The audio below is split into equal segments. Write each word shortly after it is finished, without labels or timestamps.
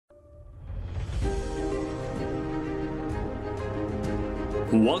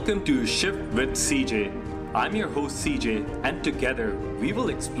Welcome to Shift with CJ. I'm your host CJ, and together we will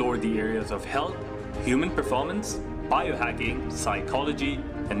explore the areas of health, human performance, biohacking, psychology,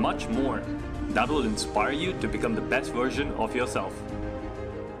 and much more that will inspire you to become the best version of yourself.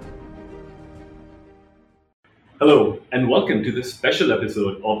 Hello, and welcome to this special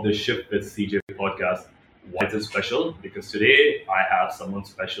episode of the Shift with CJ podcast. Why is it special? Because today I have someone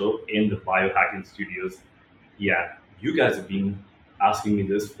special in the biohacking studios. Yeah, you guys have been asking me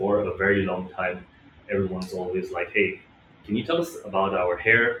this for a very long time. Everyone's always like, hey, can you tell us about our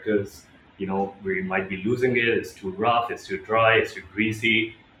hair? Because, we might be losing it. It's too rough, it's too dry, it's too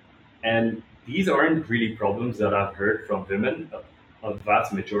greasy. And these aren't really problems that I've heard from women. A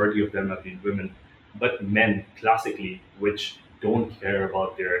vast majority of them have been women. But men, classically, which don't care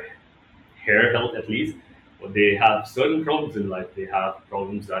about their hair health at least, they have certain problems in life. They have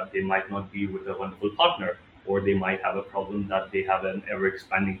problems that they might not be with a wonderful partner, or they might have a problem that they have an ever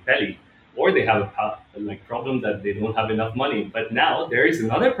expanding belly, or they have a problem that they don't have enough money. But now there is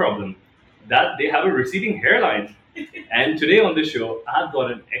another problem that they have a receding hairline. And today on the show, I've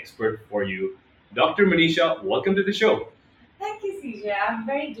got an expert for you, Dr. Manisha. Welcome to the show. Thank you, CJ. I'm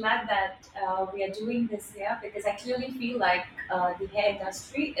very glad that we are doing this here because I clearly feel like the hair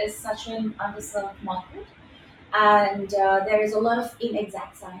industry is such an underserved market, and there is a lot of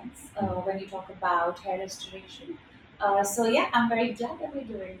inexact science when you talk about hair restoration. So yeah, I'm very glad that we're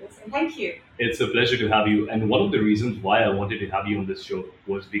doing this, and thank you. It's a pleasure to have you. And one of the reasons why I wanted to have you on this show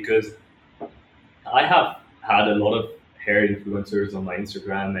was because I have had a lot of hair influencers on my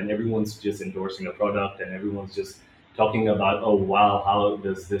Instagram, and everyone's just endorsing a product, and everyone's just talking about, oh wow, how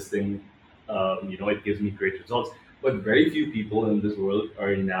does this thing, it gives me great results. But very few people in this world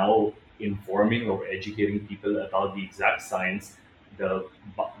are now informing or educating people about the exact science, the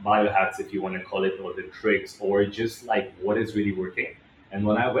biohacks, if you want to call it, or the tricks, or just like what is really working. And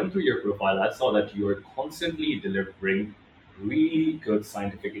when I went through your profile, I saw that you are constantly delivering really good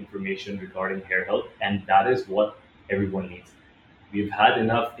scientific information regarding hair health, and that is what everyone needs. We've had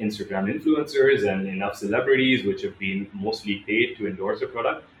enough Instagram influencers and enough celebrities which have been mostly paid to endorse a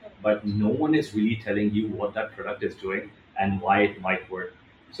product, but no one is really telling you what that product is doing and why it might work.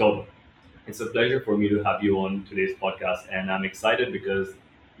 So it's a pleasure for me to have you on today's podcast, and I'm excited because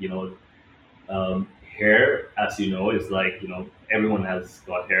you know hair, as you know, is like everyone has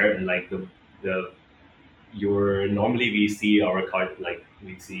got hair, and like the your normally we see our card, like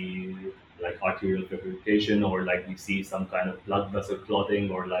we see like arterial fibrillation, or like we see some kind of blood vessel clotting,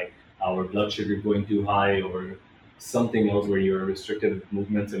 or like our blood sugar going too high, or something else where you're restricted with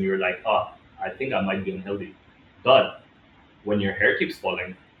movements and you're like, I think I might be unhealthy. But when your hair keeps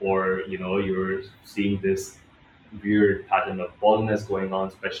falling, or you're seeing this weird pattern of baldness going on,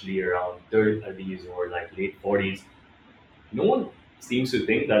 especially around 30s or like late 40s, no one seems to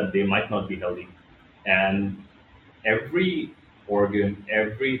think that they might not be healthy. And every organ,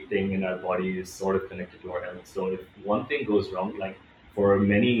 everything in our body is sort of connected to our health. So if one thing goes wrong, like for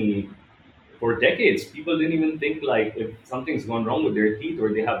many, for decades, people didn't even think like if something's gone wrong with their teeth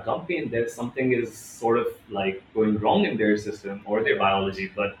or they have gum pain, that something is sort of like going wrong in their system or their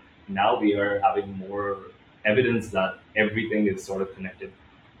biology. But now we are having more evidence that everything is sort of connected.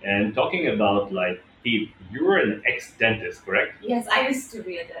 And talking about like teeth, you were an ex-dentist, correct? Yes, I used to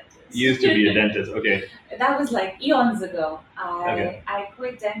be a dentist. You used to be a dentist, okay. That was like eons ago. Okay. I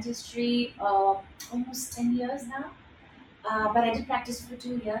quit dentistry almost 10 years now. But I did practice for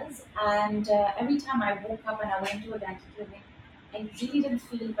 2 years, and every time I woke up and I went to a dental clinic, I really didn't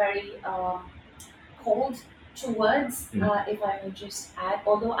feel very cold towards, if I may just add,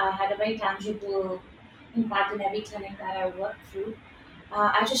 although I had a very tangible impact in every clinic that I worked through.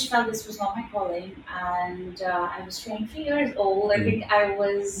 I just felt this was not my calling, and I was 23 years old. I think I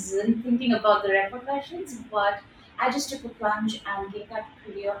wasn't thinking about the repercussions, but I just took a plunge and gave that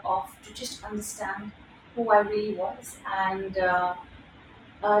career off to just understand who I really was, and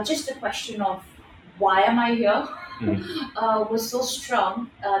just the question of why am I here was so strong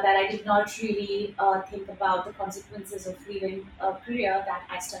that I did not really think about the consequences of leaving a career that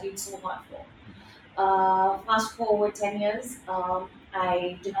I studied so hard for. Fast forward 10 years,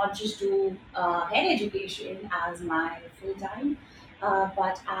 I did not just do hair education as my full time,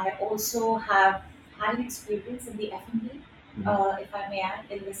 but I also have had an experience in the F&B, if I may add,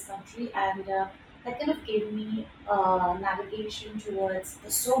 in this country, and that kind of gave me navigation towards the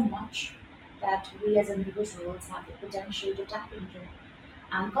so much that we as individuals have the potential to tap into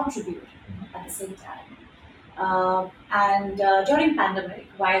and contribute at the same time. And during pandemic,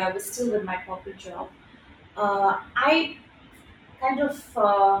 while I was still in my corporate job, I kind of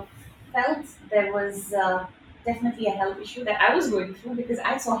felt there was definitely a health issue that I was going through because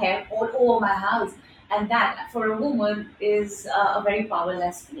I saw hair all over my house, and that for a woman is a very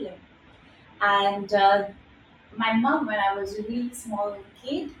powerless feeling. And my mom, when I was a really small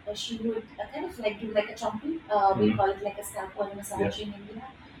kid, she would kind of like do like a chomping. We Hmm. call it like a scalp oil Yeah. massage in India.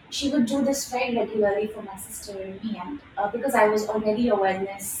 She would do this very regularly for my sister and me, and because I was already a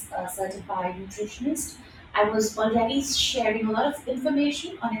wellness certified nutritionist, I was already sharing a lot of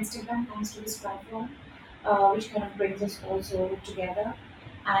information on Instagram thanks to this platform, which kind of brings us also together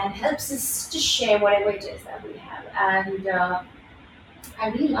and helps us to share whatever it is that we have. And I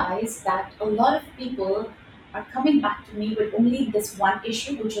realized that a lot of people are coming back to me with only this one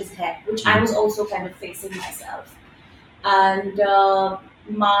issue, which is hair, which I was Hmm. also kind of facing myself. And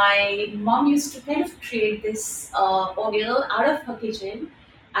my mom used to kind of create this oil out of her kitchen.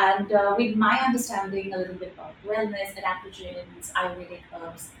 And with my understanding a little bit about wellness, adaptogens, Ayurvedic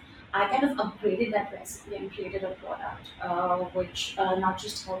herbs, I kind of upgraded that recipe and created a product which not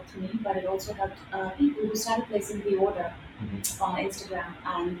just helped me, but it also helped people who started placing the order Hmm. on Instagram,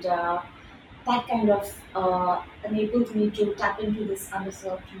 and that kind of enabled me to tap into this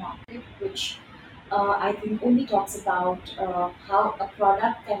underserved market, which I think only talks about how a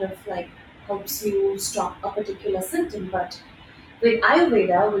product kind of like helps you stop a particular symptom. But with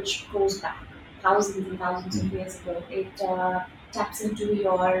Ayurveda, which goes back thousands and thousands of Hmm. years ago, it taps into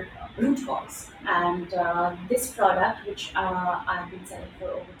your root cause. And this product, which I've been selling for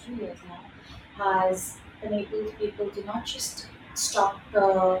over 2 years now, has enabled people to not just stop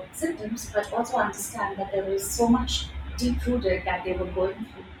the symptoms, but also understand that there is so much deep rooted that they were going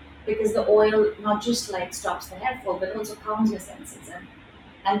through. Because the oil not just like stops the hair fall, but also calms your senses.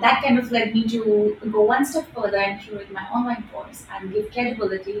 And that kind of led me to go one step further and curate my online course and give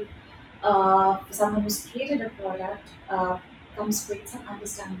credibility for someone who's created a product, comes with some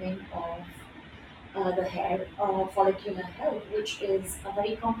understanding of the hair follicular health, which is a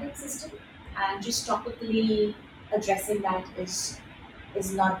very complex system, and just topically addressing that is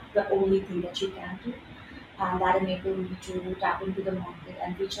not the only thing that you can do. And that enabled me to tap into the market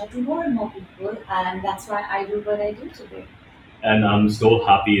and reach out to more and more people, and that's why I do what I do today. And I'm so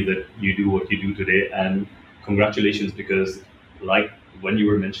happy that you do what you do today. And congratulations, because like when you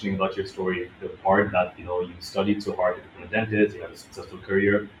were mentioning about your story, the part that you studied so hard to become a dentist, you had a successful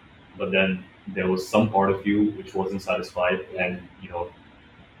career, but then there was some part of you which wasn't satisfied. Yeah. And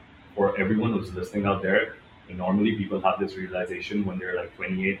for everyone who's listening out there, normally people have this realization when they're like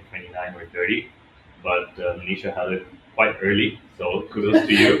 28, 29, or 30, but Manisha had it quite early. So kudos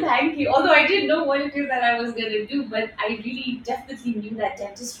to you. Thank you. Although I didn't know what it is that I was going to do, but I really definitely knew that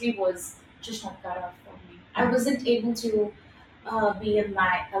dentistry was just not cut out for me. I wasn't able to be in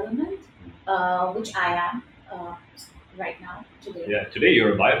my element, which I am right now, today. Yeah, today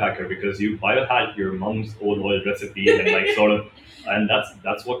you're a biohacker because you biohacked your mom's old oil recipe and like sort of, and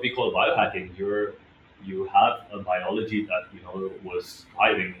that's what we call biohacking. You have a biology that was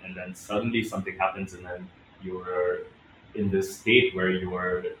thriving, and then suddenly something happens, and then you're in this state where you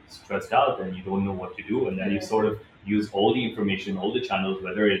are stressed out and you don't know what to do, and then you Yeah. sort of use all the information, all the channels,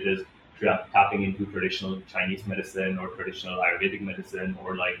 whether it is tapping into traditional Chinese medicine or traditional Ayurvedic medicine,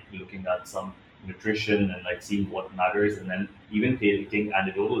 or like looking at some nutrition and like seeing what matters, and then even taking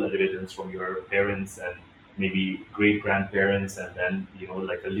anecdotal evidence from your parents and maybe great grandparents, and then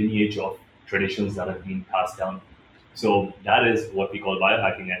like a lineage of traditions that have been passed down. So that is what we call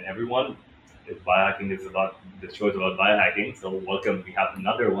biohacking. And everyone, if biohacking is about, the show is about biohacking, so welcome, we have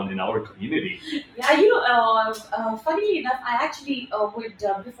another one in our community. Yeah, funnily enough, I actually would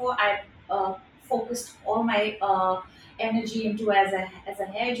before I focused all my energy into as a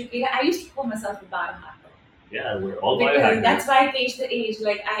hair educator, I used to call myself a biohacker Yeah, we're all because biohackers. that's why I gauge the age.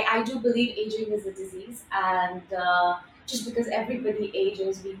 Like I do believe aging is a disease, and just because everybody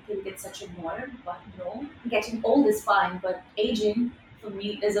ages, we think it's such a norm. But no, getting old is fine, but aging for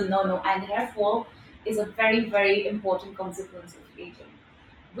me is a no-no, and hair fall is a very very important consequence of aging,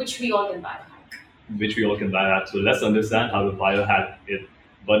 which we all can biohack. Which we all can biohack. So let's understand how to biohack it.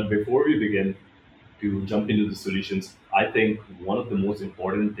 But before we begin to jump into the solutions, I think one of the most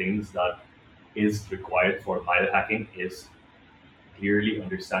important things that is required for biohacking is clearly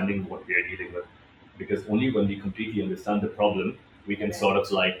understanding what we are dealing with. Because only when we completely understand the problem, we can Right. sort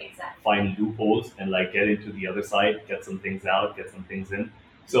of like Exactly. find loopholes and like get into the other side, get some things out, get some things in.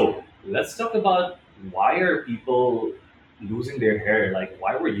 Yeah. So let's talk about, why are people losing their hair? Like,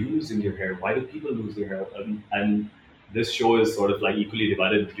 why were you losing your hair? Why do people lose their hair? And this show is sort of like equally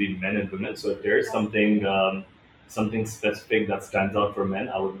divided between men and women. So if there's something specific that stands out for men,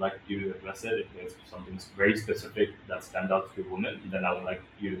 I would like you to address it. If there's something very specific that stands out to women, then I would like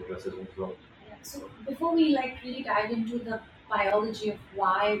you to address it as well. So before we like really dive into the biology of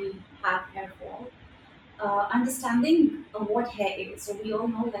why we have hair fall, understanding what hair is. So we all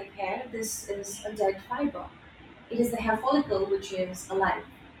know like hair, this is a dead fiber. It is the hair follicle which is alive.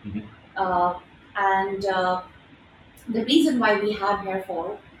 Mhm. Uh, and The reason why we have hair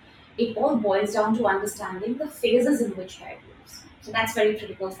fall, it all boils down to understanding the phases in which hair grows. So that's very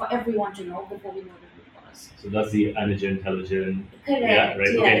critical for everyone to know before we know the root cause. So that's the anagen, telogen. Yeah, Correct.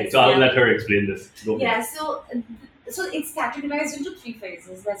 right. Okay. Yes. So I'll Yeah. let her explain this. Go for Yeah. it. So it's categorized into three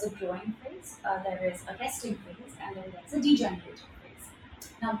phases. There's a growing phase, there is a resting phase, and then there's a degenerative phase.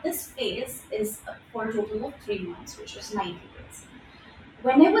 Now this phase is for a total of 3 months, which is 90 days.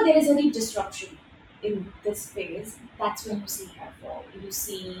 Whenever there is any disruption in this phase, that's when you see hair fall. You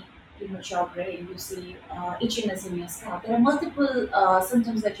see premature graying, you see itchiness in your scalp. There are multiple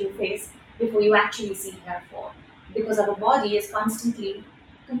symptoms that you face before you actually see hair fall because our body is constantly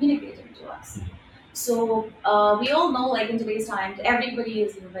communicating to us. So we all know, like in today's time, everybody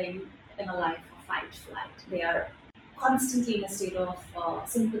is living in a life of fight, flight. They are constantly in a state of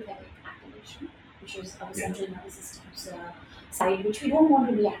sympathetic activation, which is our Yeah. central nervous system's side, which we don't want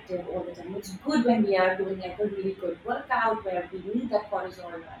to be active all the time. It's good when we are doing like a really good workout where we need that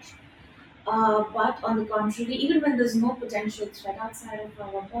cortisol rush. But on the contrary, even when there's no potential threat outside of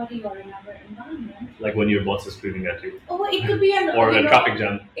our body or in our environment, Like when your boss is screaming at you, oh, it could be an or a traffic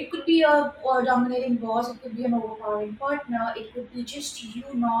jam. it could be a dominating boss. It could be an overpowering partner. It could be just you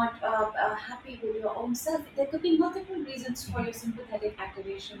not happy with your own self. There could be multiple reasons for your sympathetic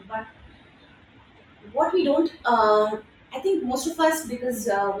activation. But what we don't, I think most of us, because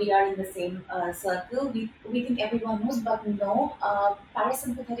we are in the same circle, we think everyone knows, but no,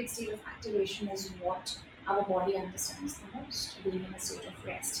 parasympathetic state of activation is what our body understands the most. Being in a state of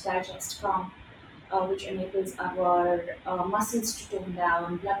rest, digest, calm, which enables our muscles to tone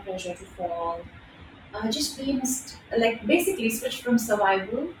down, blood pressure to fall, just be in a like basically switch from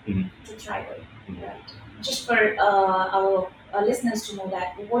survival Mhm. to thriving, Mhm. right? Just for our listeners to know that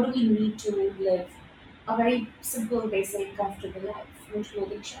what do we need to live a very simple, basic, comfortable life, food,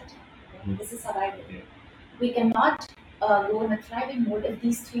 clothing, shelter. Right? Mhm. This is survival. Yeah. We cannot go in a thriving mode if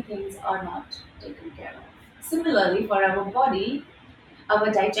these three things are not taken care of. Similarly, for our body, our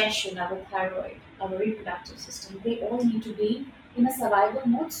digestion, our thyroid, our reproductive system, they all need to be in a survival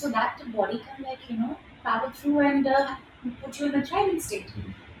mode so that the body can power through and put you in a thriving state.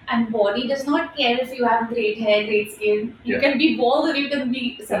 Mhm. And body does not care if you have great hair, great skin. You Yeah. can be bald or you can be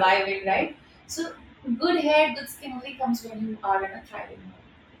Yeah. surviving, right? So good hair, good skin only comes when you are in a thriving mode.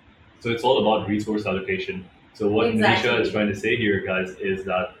 So it's all about resource allocation. So what Nisha is Exactly. trying to say here, guys, is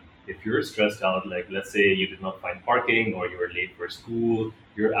that if you're stressed out, like let's say you did not find parking or you're late for school,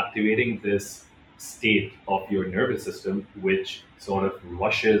 you're activating this state of your nervous system, which sort of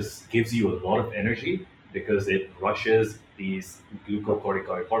rushes, gives you a lot of energy because it rushes these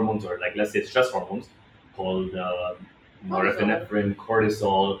glucocorticoid hormones, or like let's say stress hormones called Cortisol. norepinephrine,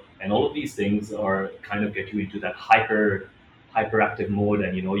 cortisol, and all of these things are kind of get you into that hyperactive mode,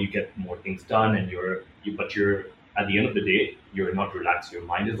 and you get more things done, and but you're at the end of the day you're not relaxed. Your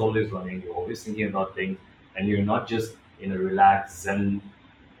mind is always running, you're always thinking about things, and you're not just in a relaxed zen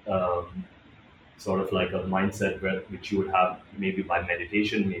um, sort of like a mindset which you would have maybe by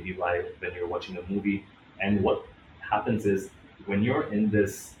meditation, maybe by when you're watching a movie. And what happens is when you're in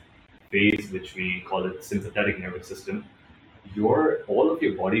this phase which we call it sympathetic nervous system, your all of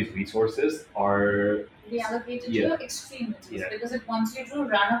your body's resources are Reallocated to yeah. your extremities Yeah. because it wants you to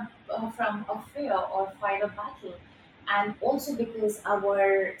run from a fear or fight a battle, and also because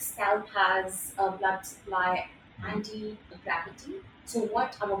our scalp has a blood supply anti-gravity. So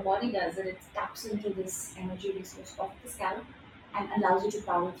what our body does is it taps into this energy resource of the scalp and allows you to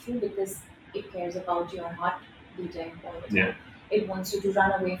power through because it cares about your heart beating all the time. Yeah. It wants you to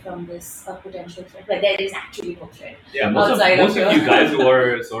run away from this potential threat, but there is actually no threat. Yeah, most Outside of of you your- guys who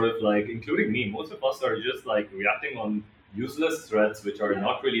are sort of like, including me, most of us are just like reacting on useless threats, which are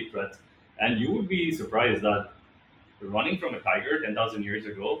not really threats. And you would be surprised that running from a tiger 10,000 years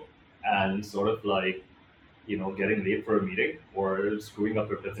ago and sort of like, getting late for a meeting or screwing up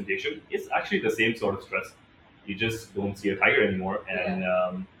your presentation is actually the same sort of stress. You just don't see a tiger anymore. And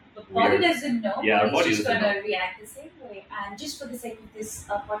The body we're, doesn't know. yeah, our Body's body just doesn't gonna know. react the same way. And just for the sake of this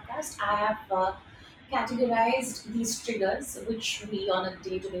podcast, I have categorized these triggers which we on a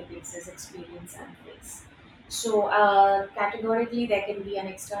day-to-day basis experience and face. So categorically, there can be an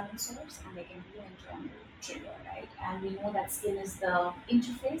external source and there can be an internal trigger, right? And we know that skin is the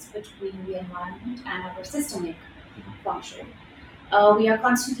interface between the environment and our systemic function. We are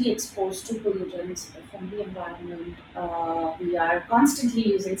constantly exposed to pollutants from the environment. We are constantly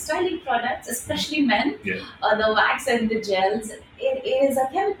using styling products, especially men, Yeah. the wax and the gels. It is a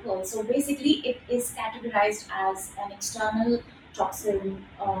chemical, so basically, it is categorized as an external toxin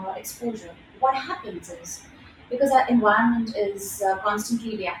exposure. What happens is because our environment is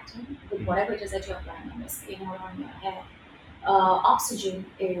constantly reacting with Mhm. whatever it is that you're applying on your skin or on your hair, oxygen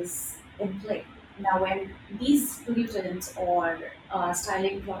is in play. Now, when these pollutants or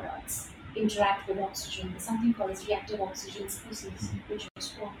styling products interact with oxygen, there's something called as reactive oxygen species, Mhm. which is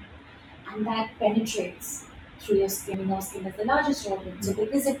formed, and that penetrates through your skin. Your skin is the largest organ, so Mhm.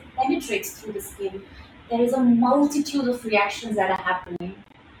 because it penetrates through the skin, there is a multitude of reactions that are happening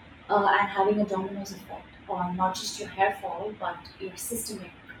and having a dominoes effect on not just your hair fall but your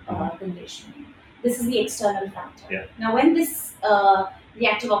systemic Mhm. conditioning. This is the external factor. Yeah. Now, when this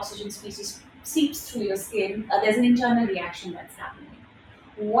reactive oxygen species seeps through your skin, there's an internal reaction that's happening.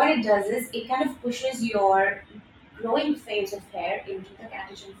 What it does is it kind of pushes your growing phase of hair into the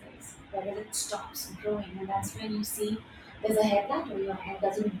catagen phase, where it stops growing, and that's when you see there's a hair plateau. Your hair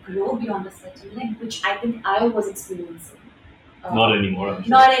doesn't grow beyond a certain length, which I think I was experiencing. Not Uh, anymore, I'm sure.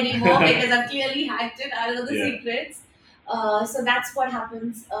 Not anymore because I've clearly hacked it. I know the Yeah. secrets. So that's what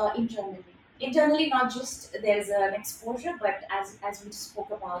happens internally. Internally, not just there's an exposure, but as we spoke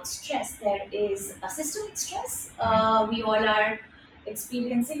about stress, there is a systemic stress we all are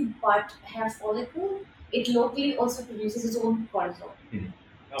experiencing. But hair follicle, it locally also produces its own cortisol. Mhm.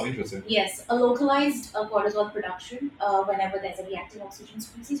 Oh, interesting. Yes, a localized cortisol production whenever there's a reactive oxygen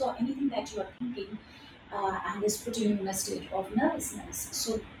species or anything that you are thinking and is putting you in a state of nervousness.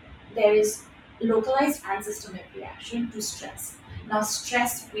 So there is localized and systemic reaction to stress. Now,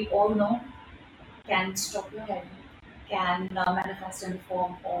 stress, we all know, can stop your hair growth, can manifest in the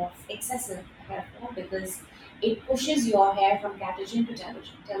form of excessive hair fall because it pushes your hair from catagen to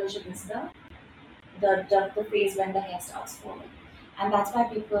telogen. Telogen is the phase when the hair starts falling. And that's why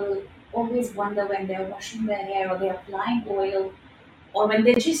people always wonder when they're washing their hair or they're applying oil or when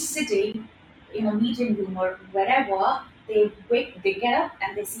they're just sitting in a meeting room or wherever, they get up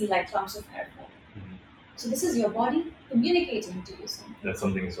and they see like clumps of hair fall. Mhm. So this is your body communicating to you something. That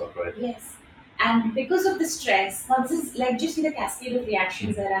something is not right. Yes. And because of the stress, now this is like just see the cascade of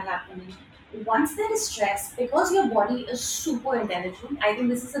reactions Mhm. that are happening. Once there is stress, because your body is super intelligent, I think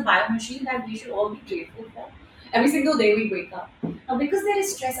this is a biomachine that we should all be grateful for. Every single day we wake up. Now, because there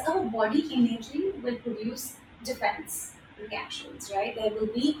is stress, our body innately will produce defense reactions, right? There will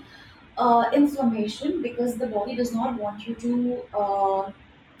be inflammation because the body does not want you to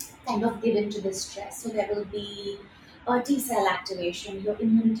kind of give into this stress. So there will be T cell activation. Your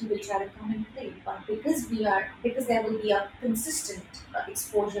immunity will try to come and play. But because there will be a consistent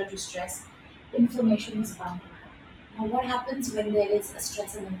exposure to stress, inflammation is bound to happen. Now, what happens when there is a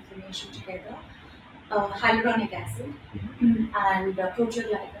stress and inflammation together? Hyaluronic acid and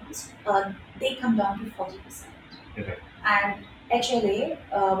proteoglycans, they come down to 40%. Okay. And HLA,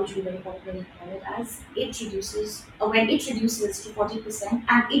 which we very popularly call it as, it reduces, when it reduces to 40%,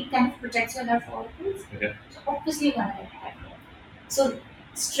 and it kind of protects your hair follicles. Okay. So obviously you're gonna get hair fall. So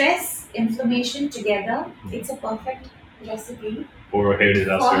stress, inflammation together, it's a perfect recipe For hair for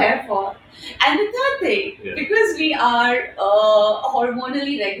disaster. hair fall. And the third thing, Yeah. because we are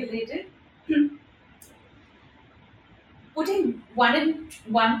hormonally regulated, putting one and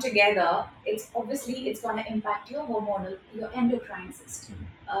one together, it's going to impact your hormonal, your endocrine system.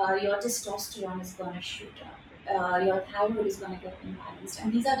 Your testosterone is going to shoot up. Your thyroid is going to get imbalanced,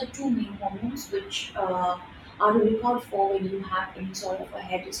 and these are the two main hormones which are to look out for when you have any sort of a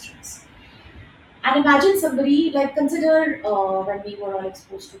hair distress. And imagine somebody like consider when we were all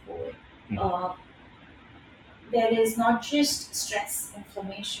exposed to COVID. Mhm. There is not just stress,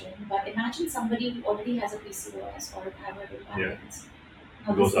 inflammation, but imagine somebody who already has a PCOS or a thyroid imbalance.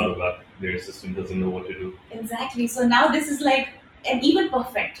 Now Goes this out of whack. Their system doesn't know what to do. exactly. So now this is like an even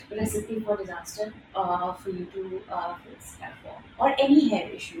perfect recipe for disaster for you to face hair fall or any hair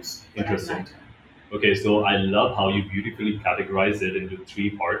issues for that Interesting. matter. Okay, so I love how you beautifully categorize it into three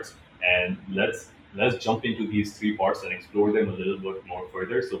parts, and let's jump into these three parts and explore them a little bit more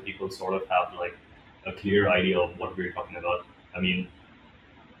further, so people sort of have like a clear idea of what we're talking about. I mean,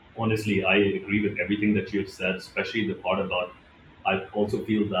 honestly, I agree with everything that you've said, especially the part about. I also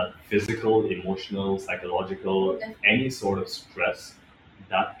feel that physical, emotional, psychological, any sort of stress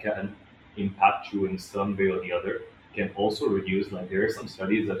that can impact you in some way or the other can also reduce. Like there are some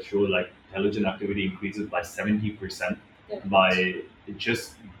studies that show like intelligent activity increases by 70% by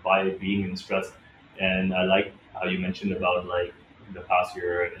just by being in stress. And I like how you mentioned about like the past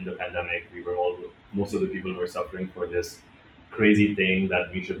year in the pandemic, we were all most of the people were suffering for this crazy thing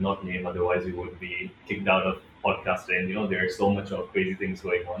that we should not name, otherwise we would be kicked out of podcasting. There's so much of crazy things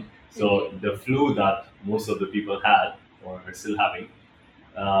going on. So Okay. the flu that most of the people had or are still having,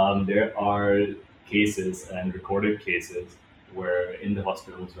 there are cases and recorded cases where in the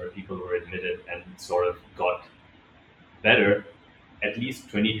hospitals where people were admitted and sort of got better. At least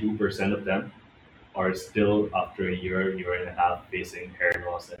 22% of them are still after a year and a half facing hair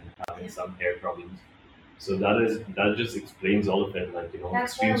loss and having Yeah. some hair problems. So that just explains all of it, like That's why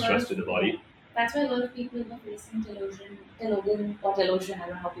extreme a lot stress of to the yeah. body. That's why a lot of people are facing telogen or telogen. I don't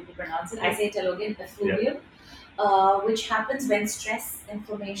know how people pronounce it. I say telogen Yeah. effluvium, which happens when stress,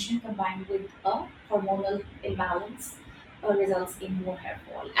 inflammation combined with a hormonal imbalance results in more hair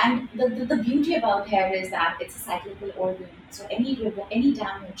fall. And the beauty about hair is that it's a cyclical organ. So any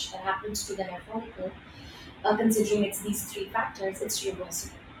damage that happens to the hair follicle, considering it's these three factors, it's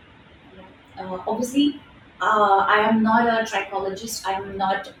reversible. Obviously, I am not a trichologist. I am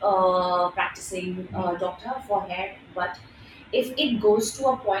not a practicing Mhm. doctor for hair. But if it goes to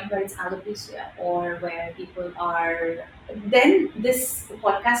a point where it's alopecia or where people are, then this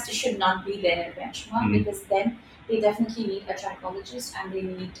podcast should not be their benchmark, Mhm. because then they definitely need a trichologist and they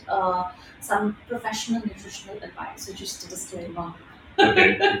need some professional nutritional advice. So just a disclaimer.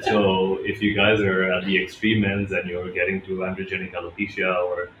 Okay, so if you guys are at the extreme ends and you're getting to androgenic alopecia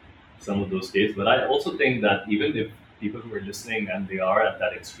or some of those states, but I also think that even if people who are listening and they are at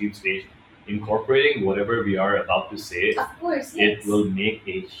that extreme stage, incorporating whatever we are about to say, Of course, it yes. will make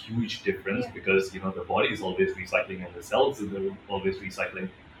a huge difference Yeah. because the body is always recycling and the cells are always recycling,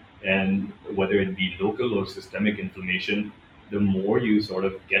 and whether it be local or systemic inflammation, the more you sort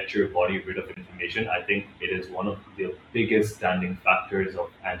of get your body rid of inflammation, I think it is one of the biggest standing factors of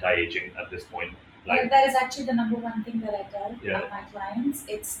anti-aging at this point. Yeah, Like, that is actually the number one thing that I tell yeah, my clients.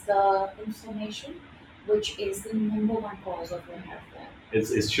 It's the inflammation, which is the number one cause of your hair fall.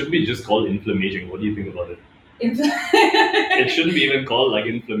 it should be just called inflammation. What do you think about it? It Infl- shouldn't be even called like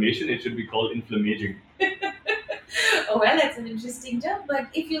inflammation. It should be called inflammaging. Oh, well, that's an interesting term. But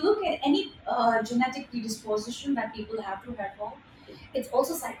if you look at any genetic predisposition that people have to hair fall, it's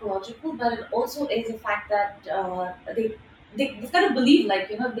also psychological, but it also is a fact that they kind of believe, like,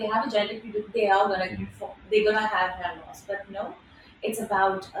 if they have a genetic they are gonna Mhm. they're gonna have hair loss. But no, it's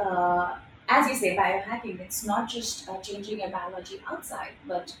about as you say, biohacking. It's not just changing your biology outside,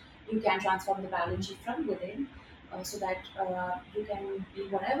 but you can transform the biology from within, so that you can be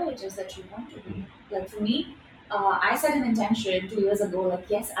whatever it is that you want to be. Mhm. Like for me, I set an intention 2 years ago, like,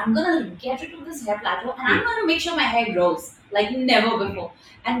 yes, I'm gonna get rid of this hair plateau and I'm Yeah. gonna make sure my hair grows like never Mhm. before.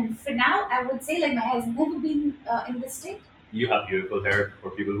 And for now, I would say like my hair has never been in this state. You have beautiful hair. For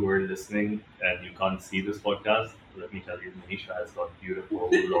people who are listening and you can't see this podcast, let me tell you, Manisha has got beautiful,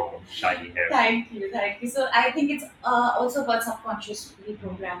 long, shiny hair. Thank you, thank you. So I think it's also about subconscious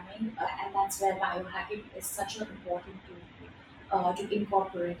reprogramming, and that's where biohacking is such an important tool to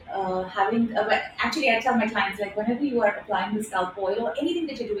incorporate. But actually, I tell my clients, like, whenever you are applying the scalp oil or anything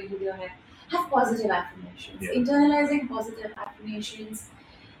that you're doing with your hair, have positive affirmations. Yeah. Internalizing positive affirmations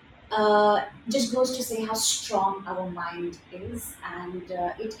just goes to say how strong our mind is, and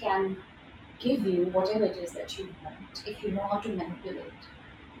it can give you whatever it is that you want if you know how to manipulate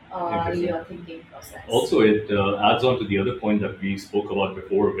Interesting. your thinking process. Also, it adds on to the other point that we spoke about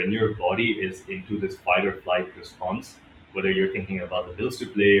before. When your body is into this fight or flight response, whether you're thinking about the bills to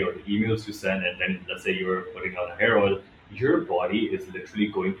pay or the emails to send, and then let's say you're putting on a hair oil, your body is literally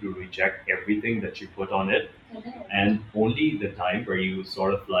going to reject everything that you put on it. Correct. And only the time where you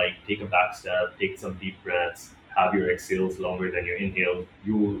sort of like take a back step, take some deep breaths, have your exhales longer than your inhales,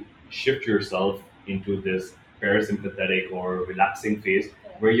 you shift yourself into this parasympathetic or relaxing phase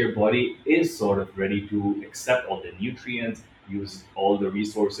where your body is sort of ready to accept all the nutrients, use all the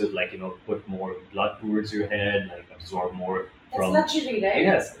resources, like put more blood towards your head, like absorb more That's from. luxury, right?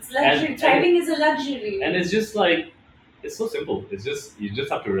 Yes. It's luxury. And Thriving is a luxury. and it's just like it's so simple. It's just you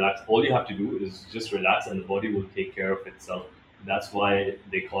just have to relax. All you have to do is just relax, and the body will take care of itself. That's why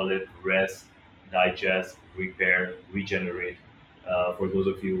they call it rest, digest, repair, regenerate. For those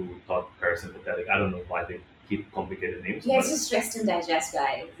of you who thought parasympathetic, I don't know why they keep complicated names, Yeah, it's but just rest and digest,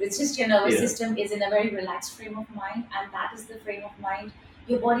 guys. It's just your nervous yeah. system is in a very relaxed frame of mind, and that is the frame of mind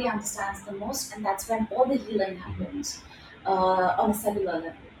your body understands the most, and that's when all the healing happens on a cellular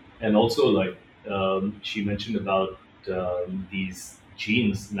level. And also, like she mentioned about these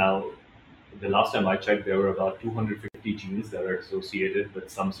genes. Now, the last time I checked, there were about 250 genes that are associated with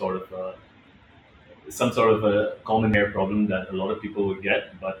some sort of a common hair problem that a lot of people would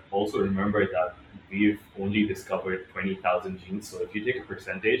get. But also remember that we've only discovered 20,000 genes. So if you take a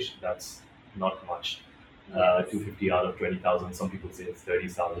percentage, that's not much. Yes. 250 out of 20,000. Some people say it's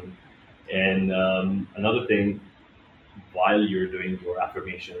 30,000. And another thing, while you're doing your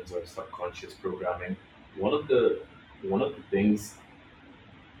affirmations or subconscious programming, one of the one of the things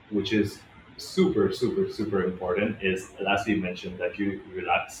which is super important is, as we mentioned, that you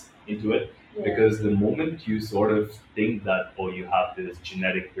relax into it, Yes. because the moment you sort of think that, oh, you have this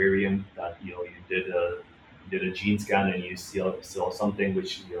genetic variant, that you did a gene scan and you saw something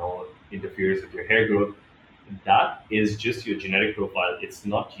which interferes with your hair growth, that is just your genetic profile. It's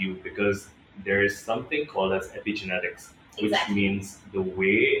not you, because there is something called as epigenetics, which Exactly. means the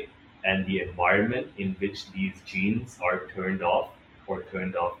way and the environment in which these genes are turned off or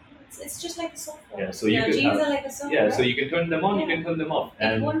turned off. It's just like a software. Yeah, so you Your could genes have, are like a yeah, software. so you can turn them on, you Yeah. can turn them off, It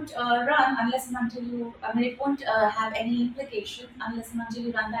and won't run unless and until you. I mean, it won't have any implications unless and until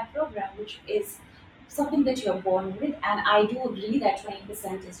you run that program, which is something that you're born with. And I do agree that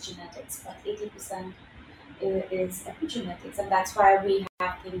 20% is genetics, but 80% is epigenetics, and that's why we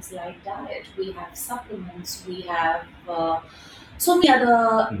have things like diet, we have supplements, we have so many other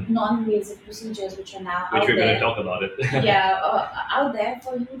Mhm. non-invasive procedures which are now which out we're going to there. talk about it. Yeah, out there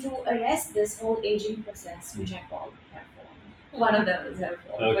for you to arrest this whole aging process, which I call hair fall. One of them is hair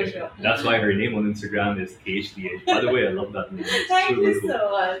fall for Okay, sure. that's why her name on Instagram is KHDH. By the way, I love that name. It's Thank super you cool.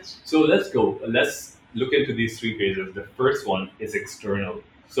 so much. So let's go. Let's look into these three phases. The first one is external.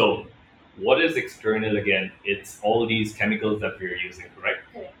 So, what is external again? It's all these chemicals that we're using, correct?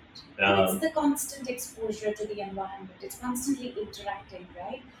 Correct. And it's Um, the constant exposure to the environment. It's constantly interacting,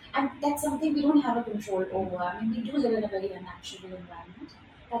 right? And that's something we don't have a control over. I mean, we do live in a very unnatural environment.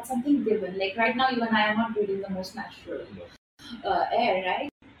 That's something given. Like right now, you and I are not breathing the most natural air, right?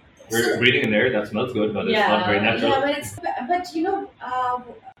 we're So breathing in air that smells good, but it's not very yeah, natural. yeah, but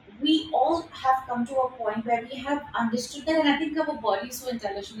we all have come to a point where we have understood that, and I think our body is so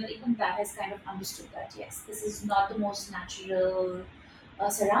intelligent that even that has kind of understood that yes, this is not the most natural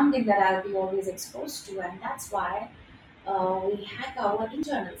surrounding that I'll be always exposed to, and that's why we hack our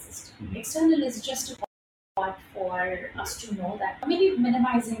internal system. Mhm. External is just a part for us to know that maybe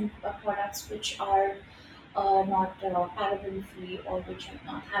minimizing products which are not paraben free or which are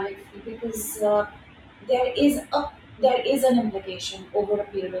not halal free, because there is a there is an implication over a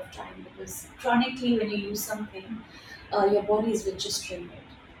period of time, because chronically when you use something, your body is registering it,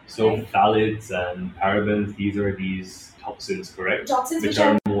 So right? phthalates and parabens, these are these toxins, correct? Toxins Which which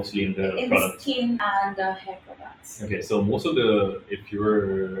are are mostly in the in the products. skin and hair products. Okay, so most of the, if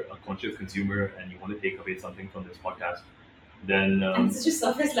you're a conscious consumer and you want to take away something from this podcast, then And this is just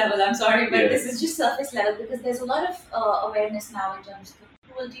surface level. I'm sorry, but yeah, this is just surface level, because there's a lot of awareness now in terms of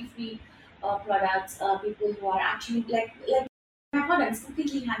cruelty-free products. People who are actually like my products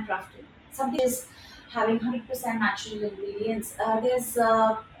completely handcrafted. Something is having 100% natural ingredients. There's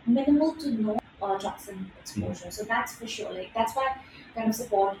minimal to no toxin exposure, so that's for sure. Like that's why I kind of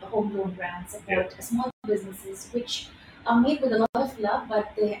support homegrown brands, yeah. support small businesses which are made with a lot of love, but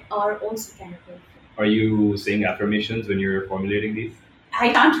they are also chemical. Are you saying affirmations when you're formulating these? I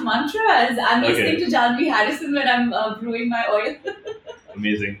can't mantras. I'm listening Okay, to Janvi Harrison when I'm brewing my oil.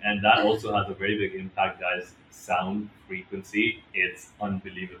 amazing. And that also has a very big impact, guys. Sound frequency, it's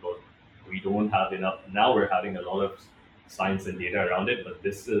unbelievable. We don't have enough. Now we're having a lot of science and data around it, but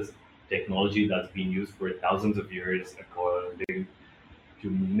this is technology that's been used for thousands of years according to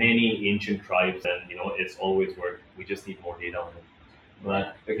many ancient tribes, and it's always worked. We just need more data on it.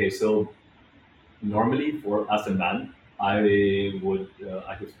 But okay, so normally for as a man,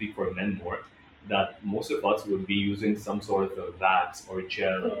 I could speak for men more, that most of us would be using some sort of a wax or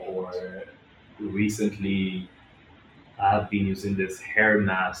gel, or Correct. recently I have been using this hair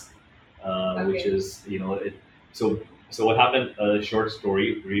mask, which Okay. is it. So so what happened? A short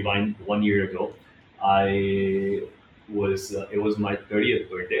story. Rewind 1 year ago. I was it was my 30th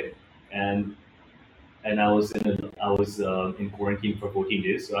birthday, and I was in quarantine for 14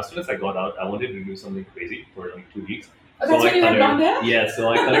 days. So as soon as I got out, I wanted to do something crazy for like 2 weeks. Oh, So that's I when you had colored, blonde hair? yeah. So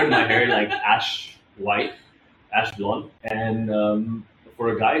I colored my hair like ash white, ash blonde, and for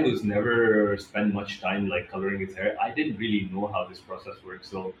a guy who's never spent much time like coloring his hair, I didn't really know how this process works.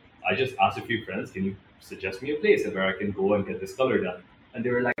 So I just asked a few friends, "Can you suggest me a place where I can go and get this color done?" And they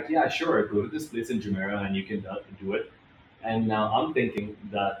were like, "Yeah, sure. Go to this place in Jumeirah and you can do it." And now I'm thinking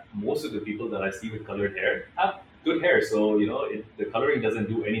that most of the people that I see with colored hair have good hair, so the coloring doesn't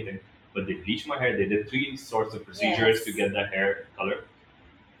do anything. But they bleached my hair. They did three sorts of procedures to Yes. get that hair color.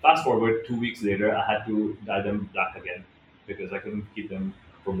 Fast forward 2 weeks later, I had to dye them black again because I couldn't keep them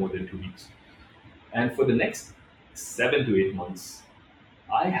for more than 2 weeks. And for the next 7 to 8 months,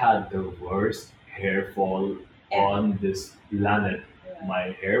 I had the worst hair fall Ever. on this planet. Right. My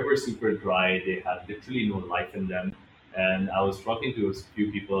hair were super dry. They had literally no life in them. And I was talking to a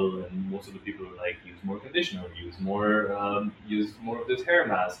few people, and most of the people were like, use more conditioner, use more of this hair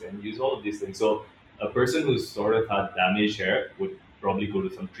mask, and use all of these things. So a person who sort of had damaged hair would probably go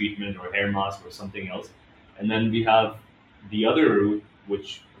to some treatment or hair mask or something else. And then we have the other route,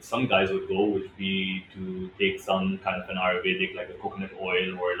 which some guys would go, would be to take some kind of an Ayurvedic, like a coconut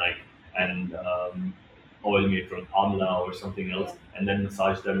oil or like an oil made from amla or something else, Yeah. and then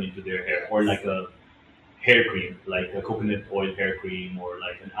massage them into their hair, or Yes. like a hair cream, like a coconut oil hair cream or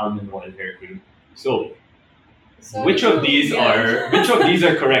like an almond oil hair cream. So Sorry which of these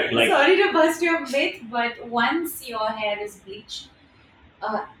are correct? Like, sorry to bust your myth, but once your hair is bleached,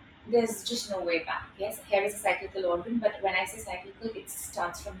 uh, there's just no way back. Yes, hair is a cyclical organ, but when I say cyclical, it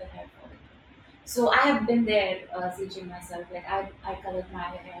starts from the hair follicle. So I have been there, teaching myself. Like I colored my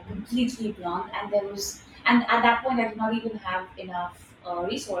hair completely blonde, and at that point I did not even have enough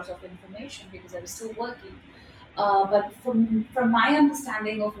resource of information because I was still working. But from my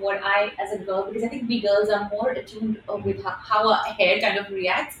understanding of what I as a girl, because I think we girls are more attuned with how our hair kind of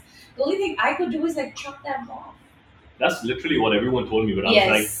reacts. The only thing I could do is like chop them off. that's literally what everyone told me, but I was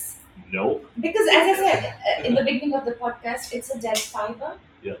like, Yes, no. because as I said in the beginning of the podcast, it's a dead fiber.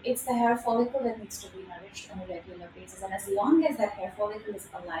 Yeah. It's the hair follicle that needs to be nourished on a regular basis, and as long as that hair follicle is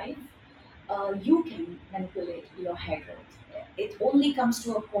alive, you can manipulate your hair growth. It only comes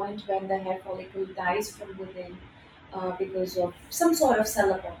to a point when the hair follicle dies from within because of some sort of cell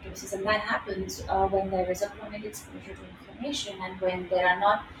apoptosis, and that happens when there is a chronic exposure to inflammation and when there are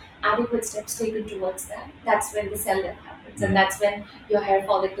not adequate steps taken towards that. That's when the cell death happens, and Mhm. that's when your hair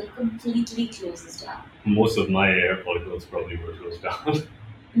follicle completely closes down. Most of my hair follicles probably were closed down.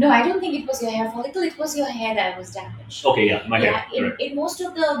 No, I don't think it was your hair follicle, it was your hair that was damaged. Okay, yeah, my Yeah, hair. Correct. in most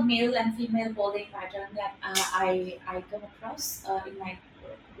of the male and female balding pattern that I come across in my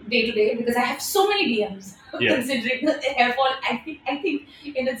day to day, because I have so many DMs Yeah. considering the hair fall. I think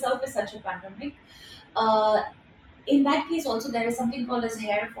in itself is such a pandemic. Uh, in that case, also there is something called as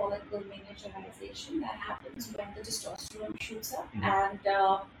hair follicle miniaturization that happens when the testosterone shoots up, Mhm. and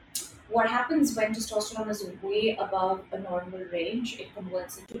what happens when testosterone is way above a normal range, it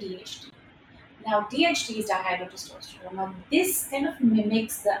converts into DHT. Now, DHT is dihydrotestosterone. Now, this kind of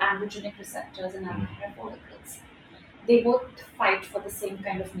mimics the androgenic receptors in our Mhm. hair follicles. They both fight for the same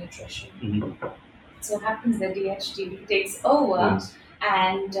kind of nutrition. Mhm. So it happens that DHT takes over, Yes.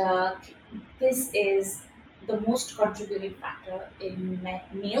 and this is the most contributing factor in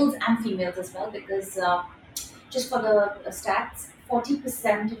males and females as well, because just for the stats,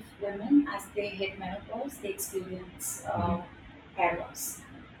 40% of women, as they hit menopause, they experience Mhm. hair loss.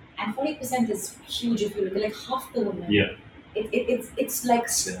 And 40% is huge if you look at like half the women. Yeah. It's like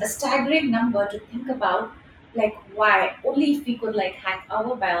Yeah. a staggering number to think about. Like, why? Only if we could like hack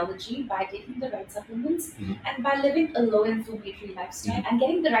our biology by taking the right supplements Mhm. and by living a low inflammatory lifestyle and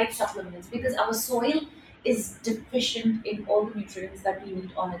getting the right supplements, because our soil is deficient in all the nutrients that we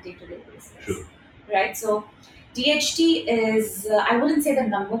need on a day-to-day basis. True. Right? So DHT is, I wouldn't say the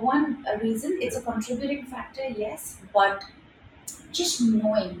number one reason. It's a contributing factor, yes, but just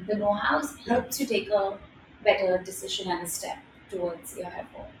knowing the know-hows helps you take a better decision and a step towards your hair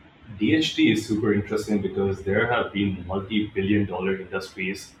fall. DHT is super interesting because there have been multi-billion dollar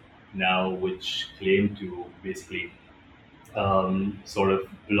industries now which claim to basically sort of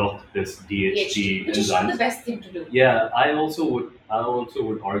block this DHT which is not the enzymes. best thing to do. Yeah, I also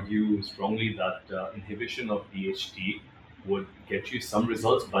would argue strongly that inhibition of DHT would get you some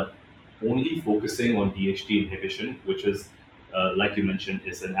results, but only focusing on DHT inhibition, which is like you mentioned,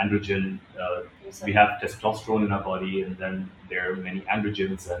 is an androgen. We have testosterone in our body, and then there are many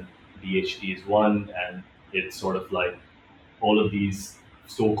androgens, and DHT is one, and it's sort of like all of these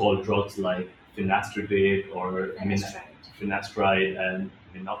so-called drugs like finasteride or And that's right. finasteride and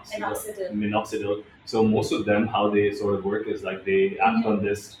minoxidil. Minoxidil. Minoxidil. So most of them, how they sort of work is like they act on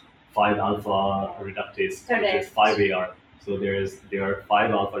this 5 alpha reductase, which is Correct. 5 AR. So there are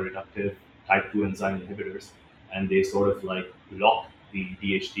 5 alpha reductive type 2 enzyme inhibitors, and they sort of like block the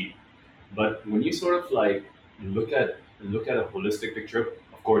DHT. But when you sort of like look at a holistic picture,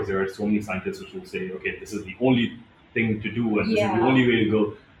 of course there are so many scientists which will say, okay, this is the only thing to do and this is the Yeah. only way to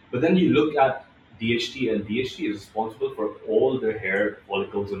go. But then you look at DHT, and DHT is responsible for all the hair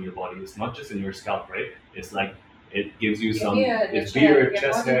follicles on your body. It's not just in your scalp, right? It's like it gives you Your some beard, your it's hair, beard, your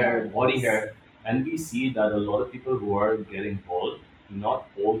chest body hair, hair. body hair, and we see that a lot of people who are getting bald, not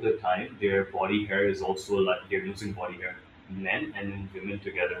all the time, their body hair is also like they're losing body hair, men and women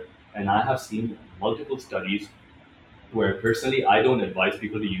together. And I have seen multiple studies where personally I don't advise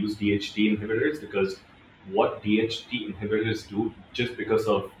people to use DHT inhibitors because what DHT inhibitors do, just because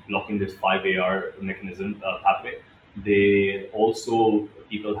of blocking this 5-AR mechanism pathway, they also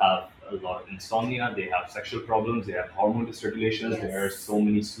people have a lot of insomnia, they have sexual problems, they have hormone dysregulations, there are Yes. so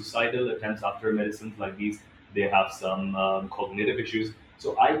many suicidal attempts after medicines like these, they have some cognitive issues.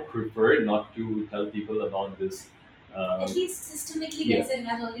 So I prefer not to tell people about this. At Um, least systemically, yeah, yes, it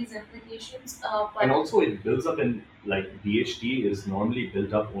has all these implications. and But also it builds up in, like, DHT is normally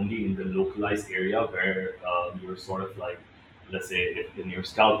built up only in the localized area where you're sort of like, let's say if in your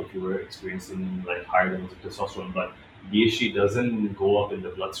scalp, if you were experiencing like higher levels of testosterone, but DHT doesn't go up in the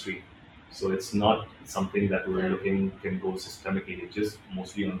bloodstream. So it's not something that we're yeah, looking can go systemically. It's just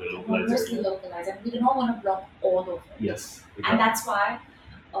mostly on the localized mostly area. localized, and we do not want to block all of it. Yes, And exactly. that's why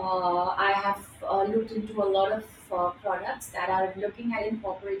I have looked into a lot of products that are looking at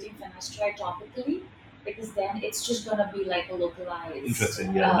incorporating finasteride topically, because then it's just gonna be like a localized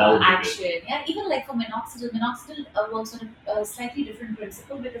Interesting. Yeah, that would be good. action. Yeah, even like for minoxidil works on a slightly different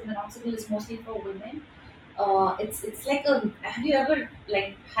principle, because minoxidil is mostly for women. It's like a. Have you ever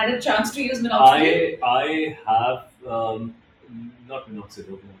like had a chance to use minoxidil? I have not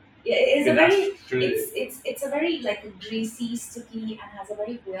minoxidil. No. Yeah, it's a very Finasteride. it's a very like greasy, sticky, and has a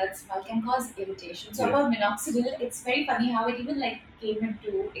very weird smell. Can cause irritation. So Yeah, about minoxidil, it's very funny how it even like came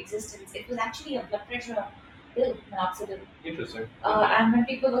into existence. It was actually a blood pressure pill, minoxidil. interesting. And when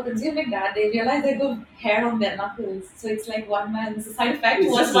people were consuming that, they realized they got hair on their knuckles. So it's like one man's side effect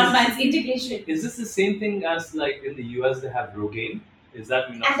Is was this one the man's indication. Is this the same thing as like in the US they have Rogaine? Is that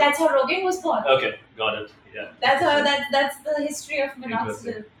And minoxidil? that's how Rogaine was born. Okay, got it. Yeah. That's how that's the history of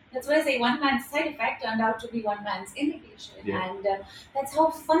Interesting. minoxidil. That's why I say one man's side effect turned out to be one man's indication, Yeah. and that's how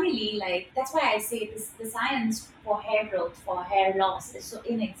funnily like that's why I say this the science for hair growth for hair loss is so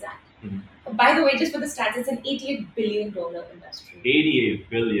inexact. Mhm. By the way, just for the stats, it's an $88 billion industry. 88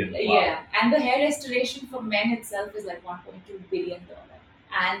 billion. Wow. Yeah, and the hair restoration for men itself is like $1.2 billion.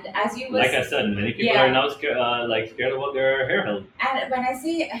 And as you were Like I said, many people are yeah, now scared, scared about their hair health. and when I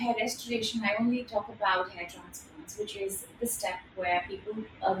say hair restoration, I only talk about hair transplants, which is the step where people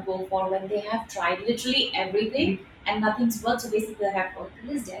go for when they have tried literally everything and nothing's worked. So basically, the hair follicle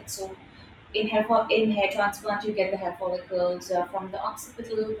is dead. So in hair transplant, you get the hair follicles from the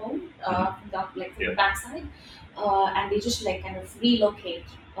occipital bone, from the Yeah. backside, and they just like kind of relocate,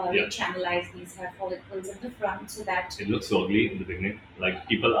 Yeah. rechannelize these hair follicles in the front so that. It looks so ugly in the beginning. Like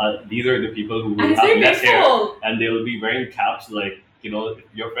people are, these are the people who And will it's have very less hair painful. and they will be wearing caps. Like, if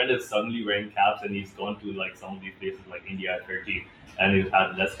your friend is suddenly wearing caps and he's gone to like some of these places like India, Turkey, and he's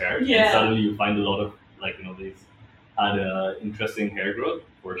had less hair, and Yeah. suddenly you find a lot of like, these had interesting hair growth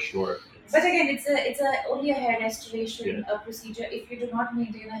for sure. But again, it's a only a hair restoration Yeah. procedure. If you do not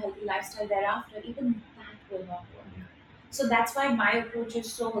maintain a healthy lifestyle thereafter, even that will not work. Mhm. So that's why my approach is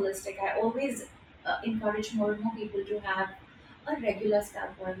so holistic. I always encourage more and more people to have a regular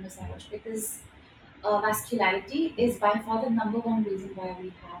scalp oil massage, because vascularity is by far the number one reason why we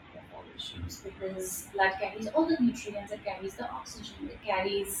have hair fall issues, because blood carries all the nutrients, it carries the oxygen, it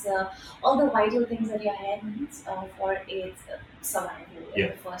carries all the vital things that your hair needs for its survival in Yeah.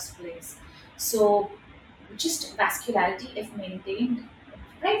 the first place. So just vascularity, if maintained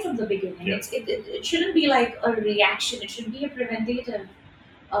right from the beginning, Yeah. it shouldn't be like a reaction, it should be a preventative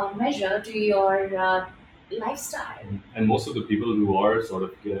measure to your lifestyle. And most of the people who are sort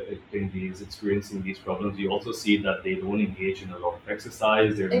of experiencing these problems, you also see that they don't engage in a lot of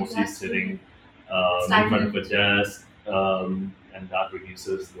exercise. They're mostly Exactly. sitting in front of a Stagnant. desk, and that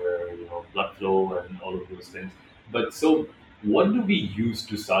reduces their blood flow and all of those things. But so, what do we use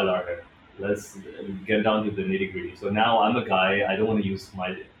to style our hair? Let's get down to the nitty gritty. So now I'm a guy. I don't want to use my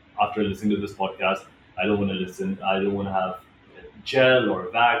after listening to this podcast. I don't want to listen. I don't want to have gel or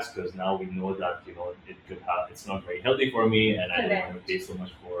wax, because now we know that it could have it's not very healthy for me, and I don't want to Correct. pay so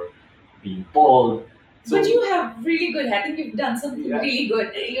much for being bald. So But you have really good. I think you've done something yeah, really good.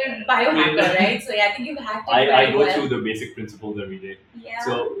 You're a biohacker, right? So yeah, I think you've hacked it I very go well. through the basic principles every day. Yeah.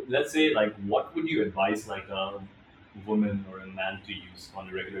 So let's say, like, what would you advise like a woman or a man to use on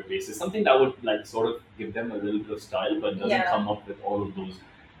a regular basis? Something that would like sort of give them a little bit of style, but doesn't Yeah. come up with all of those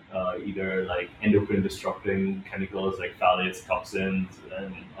either like endocrine disrupting chemicals like phthalates, toxins,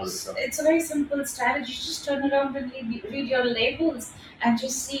 and other stuff. It's a very simple strategy. Just turn around and read your labels and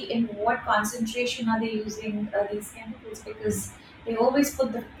just see in what concentration are they using these chemicals, because they always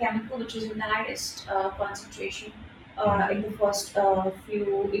put the chemical which is in the highest concentration in the first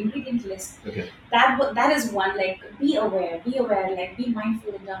few ingredient list. Okay. That is one, like be aware, like be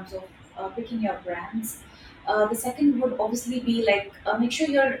mindful in terms of picking your brands. The second would obviously be like make sure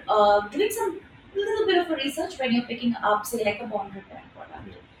you're doing some little bit of a research when you're picking up, say, like a bond repair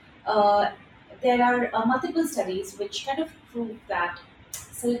product. Uh, there are multiple studies which kind of prove that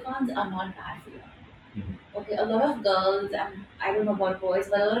silicons are not bad for you. Mhm. Okay, a lot of girls, I don't know about boys,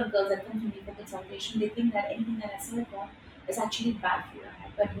 but a lot of girls that come to me for consultation, they think that anything that has silicone is actually bad for your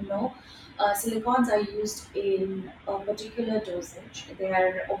hair. But no, silicons are used in a particular dosage. They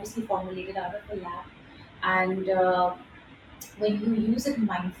are obviously formulated out of a lab, and when you use it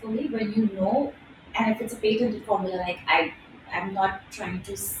mindfully, when you know, and if it's a patented formula, like I'm not trying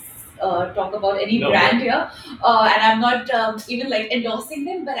to talk about any No, brand here, and I'm not even like endorsing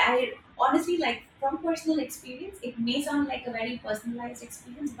them, but I honestly like from personal experience, it may sound like a very personalized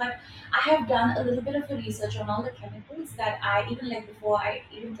experience, but I have done a little bit of a research on all the chemicals that I even like before I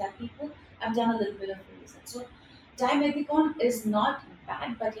even tell people, I've done a little bit of research. So dimethicone is not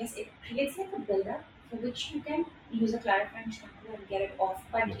bad, but yes, it creates like a buildup for which you can use a clarifying shampoo and get it off.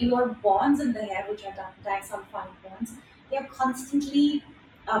 But okay. your bonds in the hair, which are disulfide bonds, they are constantly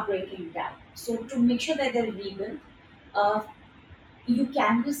breaking down. So to make sure that they're rebuilt, uh, you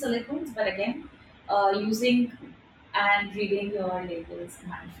can use silicones, but again, using and reading your labels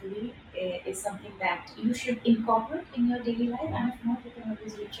mindfully is something that you should incorporate in your daily life. And if not, you can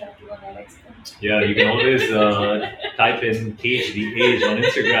always reach out to a hair expert. Yeah, you can always type in Cage the Age on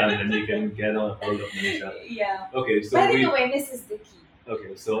Instagram and you can get a hold of Manisha. Yeah, Okay, but so I think we awareness is the key.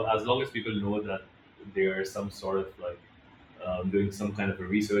 okay, so as long as people know that there are some sort of like doing some kind of a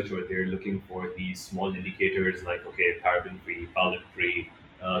research or they're looking for these small indicators like okay, paraben free, phthalate free,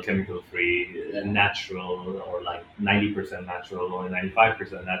 chemical free, Yeah. natural, or like 90% natural or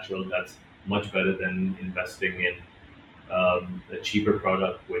 95% natural, that's much better than investing in a cheaper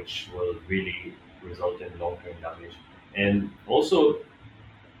product which will really result in long-term damage. And also,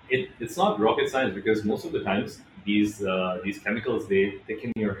 it's not rocket science because most of the times these chemicals they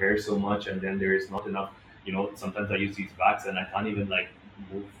thicken your hair so much, and then there is not enough. Sometimes I use these wax and I can't even like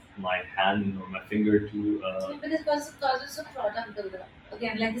move my hand or my finger to. Yeah, because of product buildup.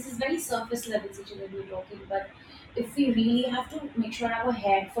 Again, like this is very surface level situation we're talking, but if we really have to make sure our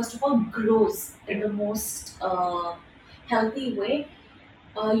hair, first of all, grows in Yeah. the most healthy way,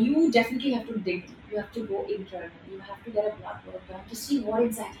 you definitely have to dig deep. You have to go internal. You have to get a blood work done to see what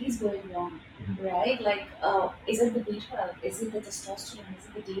exactly is going wrong, Mhm. right? Like, is it the B12? Is it the testosterone? Is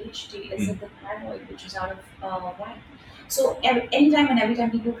it the DHT? Is Mhm. it the thyroid, which is out of whack? So, anytime and every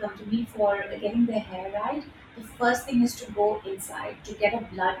time people come to me for getting their hair right, the first thing is to go inside to get a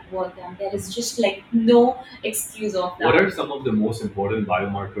blood work done. There is just like no excuse of What that. are some of the most important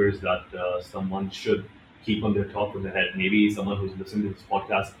biomarkers that someone should keep on their top of their head? Maybe someone who's listening to this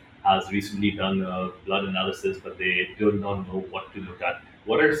podcast has recently done a blood analysis, but they do not know what to look at.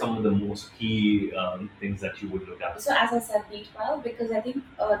 What are some of the most key things that you would look at? So as I said, B12 because I think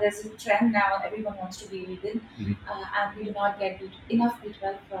there's a trend now. Everyone wants to be vegan, Mhm. and we do not get enough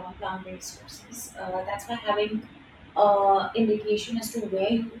B12 from plant-based sources. That's why having indication as to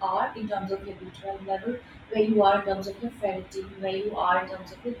where you are in terms of your B12 level, where you are in terms of your ferritin, where you are in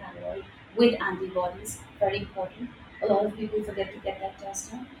terms of your thyroid with antibodies, very important. A lot of people forget to get that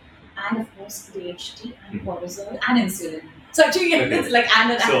test done, and of course DHT and Mhm. cortisol and insulin. So actually, Okay. it's like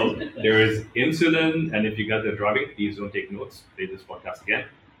So and. there is insulin, and if you guys are driving, please don't take notes. Play this podcast again.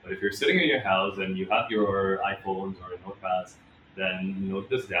 But if you're sitting in your house and you have your iPhones or notepads, then note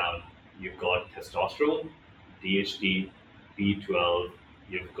this down. You've got testosterone, DHT, B12.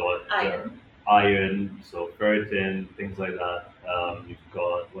 You've got Iron, iron, so ferritin, things like that. You've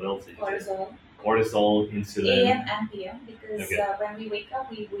got what else did you say? cortisol, Cortisol, insulin. AM and PM because Okay. when we wake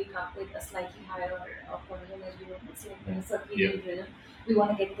up with a slightly higher cortisol as we know, it's like the Yeah. circadian rhythm. We want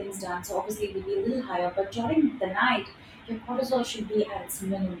to get things done, so obviously it will be a little higher. But during the night, your cortisol should be at its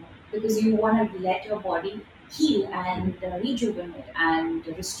minimum because you want to let your body heal and rejuvenate and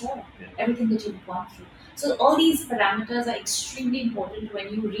restore Yeah. everything that you've gone through. So all these parameters are extremely important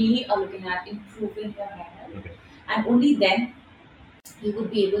when you really are looking at improving your hair health, Okay. and only then you would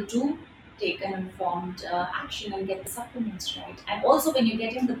be able to take an informed action and get the supplements right. And also, when you're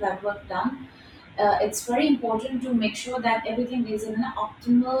getting the blood work done, it's very important to make sure that everything is in an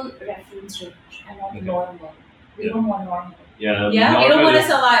optimal reference range and not Okay. normal. We Yeah. don't want normal. Yeah. Yeah, we don't Normal want to is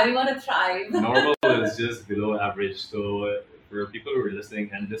survive. We want to thrive. normal is just below average. So for people who are listening,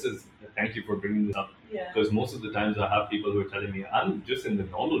 and this is thank you for bringing this up Yeah. because most of the times I have people who are telling me I'm just in the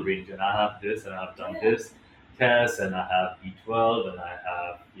normal range and I have this and I've done Yeah. this test and I have B12 and I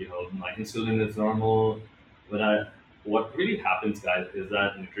have my insulin is normal. But what really happens, guys, is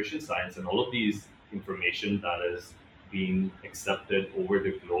that nutrition science and all of these information that is being accepted over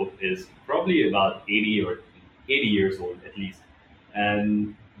the globe is probably about 80 years old at least,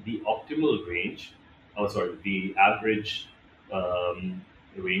 and the optimal range, the average um,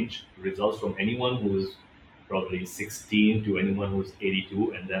 range results from anyone who's probably 16 to anyone who's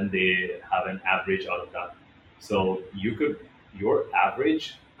 82, and then they have an average out of that. So your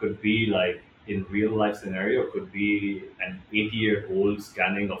average could be like in real life scenario could be an 80-year-old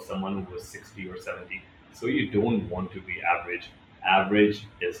scanning of someone who was 60 or 70. So you don't want to be average. Average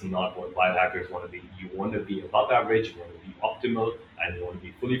is not what biohackers want to be. You want to be above average, you want to be optimal, and you want to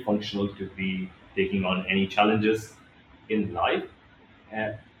be fully functional to be taking on any challenges in life.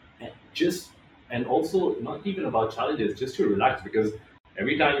 And just and also not even about challenges, just to relax, because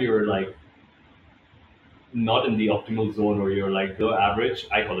every time you're like not in the optimal zone or you're like below average,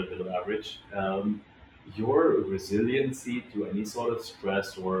 I call it below average, your resiliency to any sort of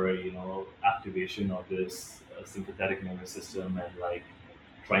stress or activation of this sympathetic nervous system and like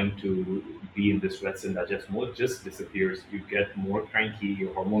trying to be in this rest and digest mode just disappears. You get more cranky,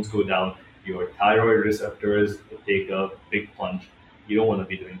 your hormones go down, your thyroid receptors take a big plunge. You don't want to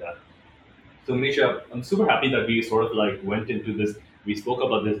be doing that. So Manisha, I'm super happy that we sort of like went into this. We spoke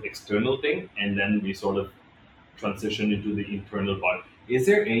about this external thing, and then we sort of transition into the internal part. Is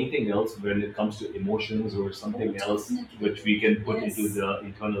there anything else when it comes to emotions or Oh, something else definitely. which we can put into Yes. the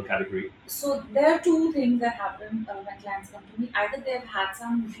internal category? So there are two things that happen when clients come to me. Either they've had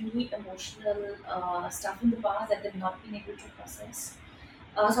some really emotional stuff in the past that they've not been able to process.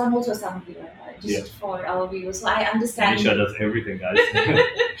 So I'm also a sound healer, Yeah, just for our viewers. So I Manisha understand. does everything, guys.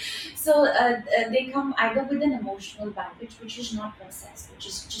 So they come either with an emotional baggage which is not processed, which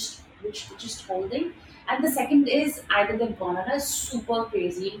is just holding, and the second is either they've gone on a super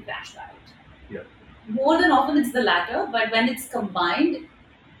crazy crash diet. Yeah. More than often it's the latter, but when it's combined,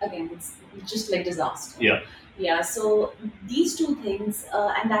 again it's just like disaster. Yeah. Yeah. So these two things,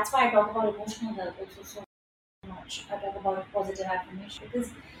 and that's why I talk about emotional health also so much. I talk about positive affirmation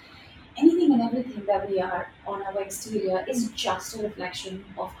because anything and everything that we are on our exterior is just a reflection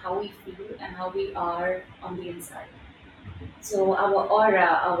of how we feel and how we are on the inside. So our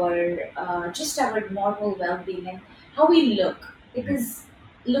aura, our just our normal well-being and how we look, because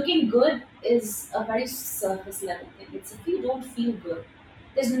looking good is a very surface level thing. It's if you don't feel good,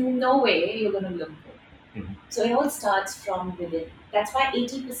 there's no way you're gonna look good. Mhm. So it all starts from within. That's why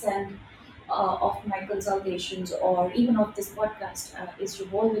 80% of my consultations or even of this podcast is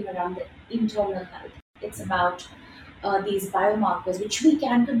revolving around the internal health. It's about these biomarkers which we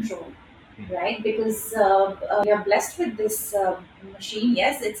can control, right? Because we are blessed with this machine.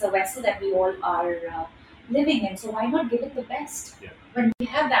 Yes, it's a vessel that we all are living in. So why not give it the best? Yeah. When we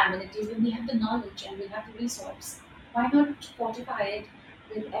have the amenities, when we have the knowledge and we have the resource, why not fortify it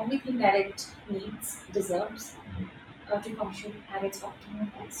with everything that it needs, deserves to function at its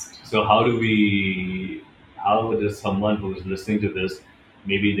optimum best? So how does someone who's listening to this,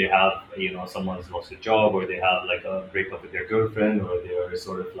 maybe they have, someone's lost a job or they have like a breakup with their girlfriend or they are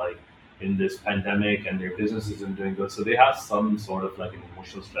sort of like in this pandemic and their business isn't doing good. So they have some sort of like an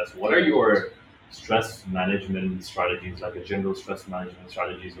emotional stress. What are Correct. your stress management strategies, like a general stress management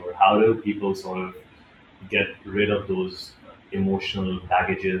strategies, or how do people sort of get rid of those emotional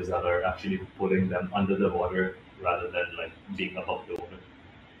baggages that are actually putting them under the water rather than like being above the water?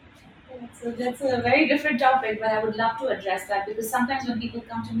 So that's a very different topic, but I would love to address that because sometimes when people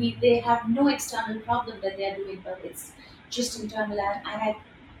come to me, they have no external problem that they are doing, but it's just internal. And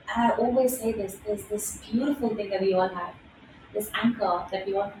I always say this: there's this beautiful thing that we all have, this anchor that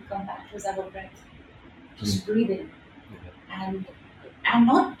we all can come back to is our breath. Just breathing and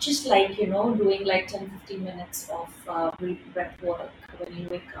not just like doing like 10-15 minutes of breath work when you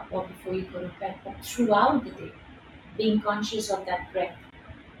wake up or before you go to bed, but throughout the day, being conscious of that breath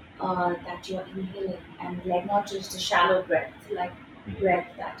that you're inhaling and like not just a shallow breath, like breath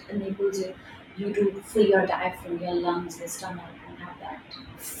that enables you to fill your diaphragm, your lungs, your stomach, and have that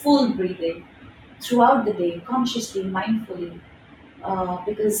full breathing throughout the day, consciously, mindfully,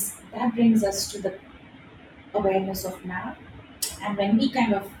 because that brings us to the awareness of now. And when we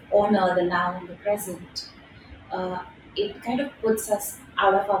kind of honor the now and the present, uh, it kind of puts us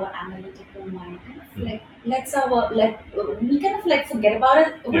out of our analytical mind. Kind of like lets our let we kind of like forget about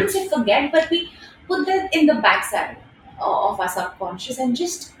it. I wouldn't Yes. say forget, but we put that in the backside of our subconscious and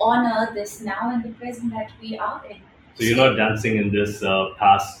just honor this now and the present that we are in. So you're not dancing in this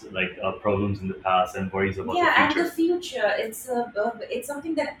past, like problems in the past and worries about the Yeah, and the future. future, it's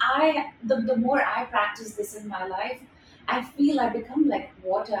something that the more I practice this in my life, I feel I become like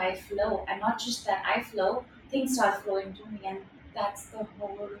water. I flow, and not just that I flow, things start flowing to me, and that's the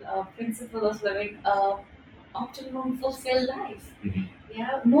whole principle of living optimum fulfilled life. Mhm.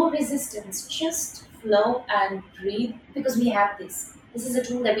 Yeah, no resistance, just flow and breathe because we have this. This is a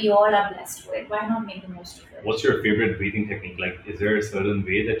tool that we all are blessed with. Why not make the most of it? What's your favorite breathing technique? Like, is there a certain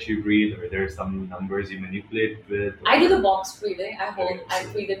way that you breathe, or there some numbers you manipulate with? I do Or the box breathing. okay, I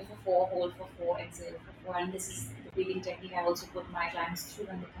breathe in for four, hold for four, exhale for four, and this is the breathing technique I also put my clients through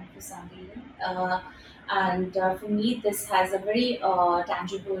when they come for sun healing. And For me, this has a very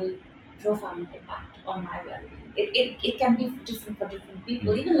tangible, profound impact on my well-being. It can be different for different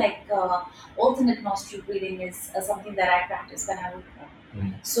people. mm, Even like alternate nostril breathing is something that I practice when I wake up.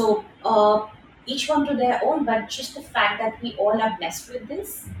 mm, So each one to their own, but just the fact that we all are blessed with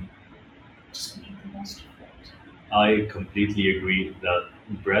this, mm. just make the most of it. I completely agree that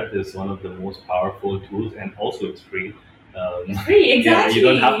breath is one of the most powerful tools, and also it's free. Um, It's free, yeah, exactly.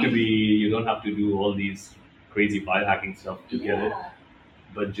 you don't have to do all these crazy biohacking stuff to get it, Yeah,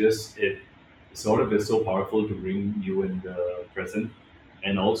 but just it sort of is so powerful to bring you in the present.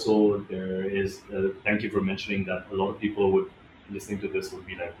 And also, there is thank you for mentioning that a lot of people would listening to this would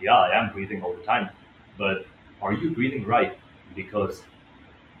be like, yeah, I am breathing all the time, but are you breathing right? Because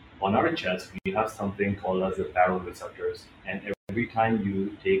on our chest, we have something called as the baroreceptors, and every time you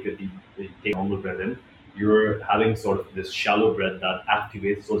take take a normal breath in, you're having sort of this shallow breath that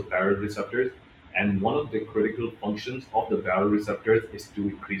activates those baroreceptors. And one of the critical functions of the baroreceptors is to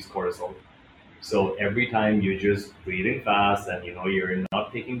increase cortisol. So every time you're just breathing fast and you're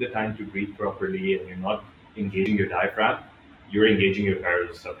not taking the time to breathe properly and you're not engaging your diaphragm, you're engaging your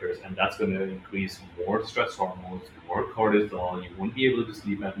baroreceptors, and that's going to increase more stress hormones, more cortisol. You won't be able to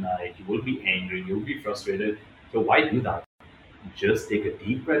sleep at night. You will be angry. You'll be frustrated. So why do that? Just take a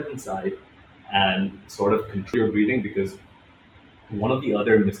deep breath inside and sort of control your breathing, because one of the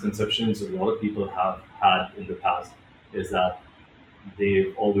other misconceptions a lot of people have had in the past is that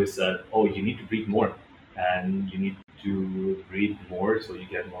they've always said, "Oh, you need to breathe more, and you need to breathe more so you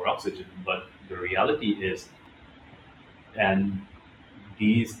get more oxygen." But the reality is, and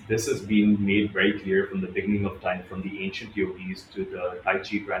this has been made very clear from the beginning of time, from the ancient yogis to the Tai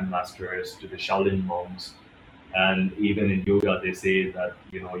Chi grandmasters to the Shaolin monks, and even in yoga, they say that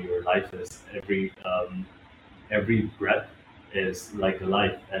your life is every breath is like a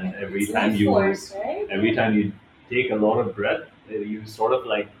life, and it's life force, right? every time you take a lot of breath, you sort of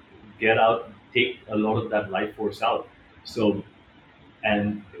like take a lot of that life force out. So,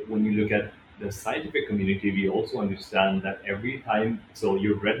 and when you look at the scientific community, we also understand that every time, so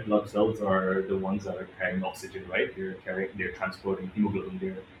your red blood cells are the ones that are carrying oxygen, right? They're transporting hemoglobin,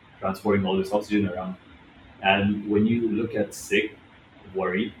 they're transporting all this oxygen around. And when you look at sick,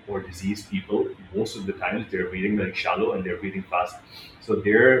 worried, or diseased people, most of the times they're breathing like shallow and they're breathing fast. So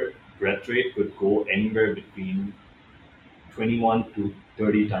their breath rate could go anywhere between 21 to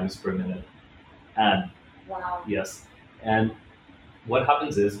 30 times per minute. And Wow. yes, and what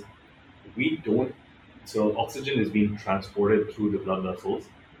happens is we don't, so oxygen is being transported through the blood vessels,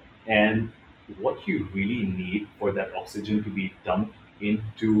 and what you really need for that oxygen to be dumped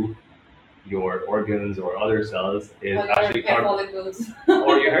into your organs or other cells is Or your actually hair carbon, follicles.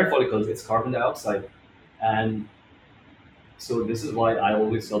 or your hair follicles. It's carbon dioxide. And so this is why I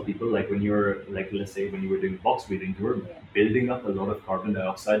always tell people, like, when you're like, let's say when you were doing box breathing, you were Yeah. building up a lot of carbon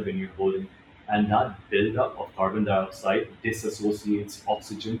dioxide when you're holding, and that buildup of carbon dioxide disassociates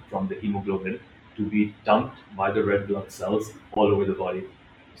oxygen from the hemoglobin to be dumped by the red blood cells all over the body.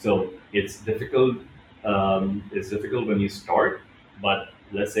 So it's difficult. It's difficult when you start, but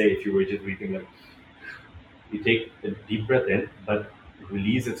let's say if you were just breathing like, you take a deep breath in, but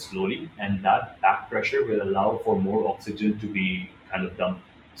release it slowly, and that back pressure will allow for more oxygen to be kind of dumped.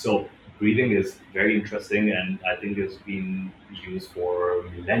 So breathing is very interesting, and I think it's been used for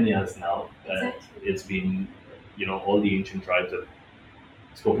millennia now. Exactly. It's been, all the ancient tribes have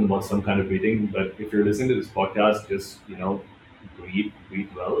spoken about some kind of breathing. But if you're listening to this podcast, just breathe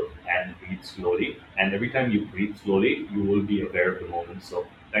well and breathe slowly. And every time you breathe slowly, you will be aware of the moment. So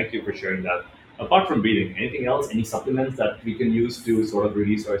thank you for sharing that. Apart from breathing, anything else? Any supplements that we can use to sort of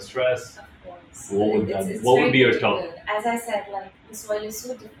release our stress? Of course. What would It's what would very be your critical. top? As I said, like the soil is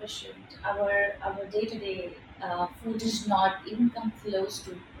so deficient. Our day to day food is not even come close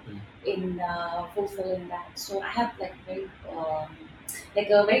to in fulfilling that. So I have like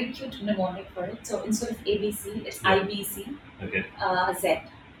a very cute mnemonic for it. So instead of ABC, it's Yeah. IBC Okay. Z.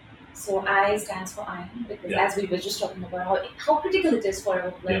 So I stands for iron because, Yeah. as we were just talking about how critical it is for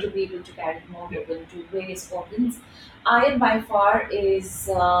our blood Yeah. to be able to carry Yeah. hemoglobin to various organs. Iron by far is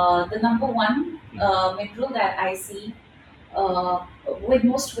the number one mineral that I see uh, with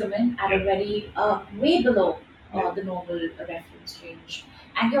most women at a Yeah. very way below Yeah. the normal reference range.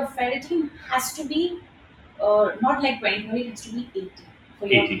 And your ferritin has to be not like 20, it has to be 80 for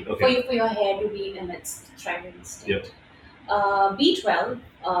your 80. Okay. for your hair to be in its thriving Yeah. state. B12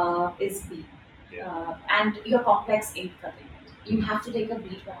 is B, Yeah. and you're complex in cutting it. You have to take a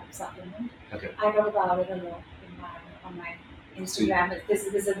B12 supplement. Okay. I talk about it a lot on my So you- Instagram.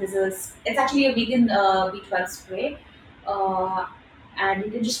 It's actually a vegan B12 spray, uh, and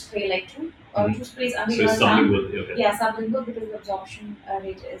you can just spray like Mhm. two sprays under so your it's tongue. sublingual. Okay. Yeah, sublingual because the absorption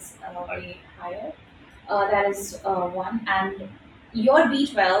rate is way higher. That is one. And your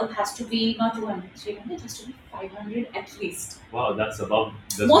B12 has to be not 200, 300, it has to be 500 at least. Wow, that's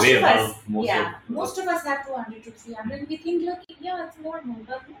Most way of us, above most yeah, of. most of us have 200 to 300. And we think, look, yeah, it's normal,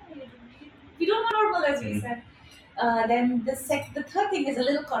 but no, we don't know normal, as we Mhm. said. Then the third thing is a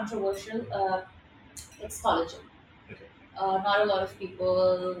little controversial. It's collagen. Okay. Not a lot of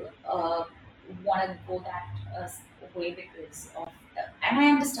people want to go that way because of, and I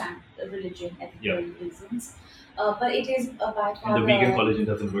understand the religion, ethical Yeah. reasons, but it is by And the far vegan collagen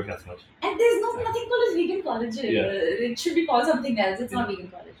doesn't work as much. and there's nothing called as vegan collagen. Yeah. It should be called something else. It's not Yeah.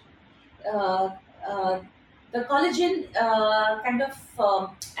 vegan collagen. Uh, the collagen kind of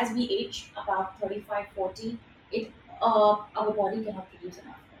as we age about 35, 40, it our body cannot produce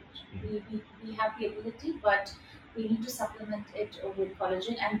enough collagen. We have the ability, but we need to supplement it with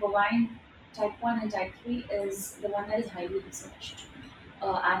collagen. And bovine type 1 and type 3 is the one that is highly researched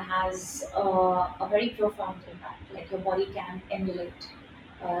and has a very profound impact. Like your body can emulate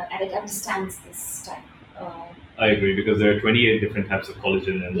and it understands this type. Uh, I agree because there are 28 different types of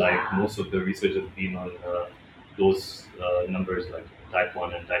collagen, and like yeah, most of the research has been on those numbers, like type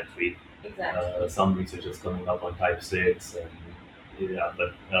 1 and type 3. exactly. Some research is coming up on type 6, and yeah,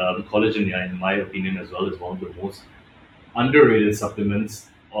 but collagen, yeah, in my opinion, as well, is one of the most underrated supplements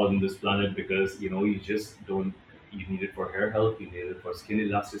on this planet because you just don't. You need it for hair health, you need it for skin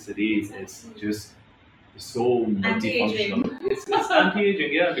elasticity. It's Exactly. just so Anti-aging. multifunctional. It's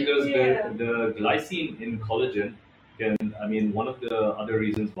anti-aging, yeah, because Yeah. the glycine in collagen can. I mean, one of the other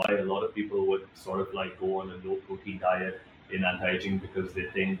reasons why a lot of people would sort of like go on a low protein diet in anti-aging because they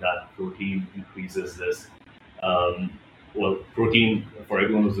think that protein increases this. Um, well, protein for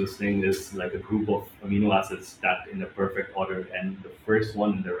everyone who's listening is like a group of amino acids stacked in a perfect order, and the first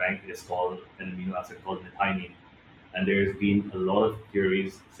one in the rank is called an amino acid called methionine. And there's been a lot of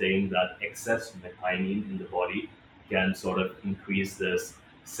theories saying that excess methionine in the body can sort of increase this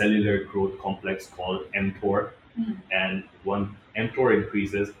cellular growth complex called mTOR. Mm. And when mTOR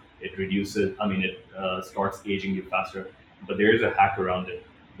increases, it reduces, I mean, it starts aging you faster. But there is a hack around it.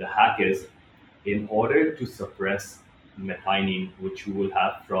 The hack is in order to suppress methionine, which you will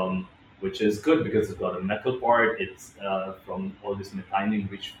have from, which is good because it's got a methyl part, it's from all this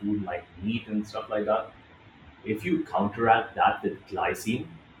methionine rich food like meat and stuff like that. If you counteract that with glycine,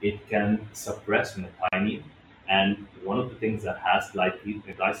 it can suppress methionine. And one of the things that has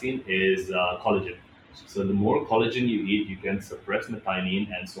glycine is collagen. So the more collagen you eat, you can suppress methionine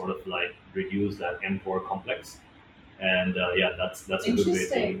and sort of like reduce that mTOR complex. And yeah, that's a good way to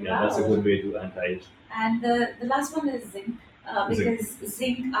Interesting. yeah that's a Wow. good way to anti-age. And the last one is zinc, Zinc. because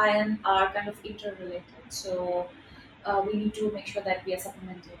zinc iron are kind of interrelated. So we need to make sure that we are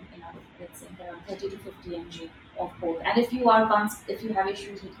supplementing enough with zinc, around 30 to 50 mg of both. And if you are if you have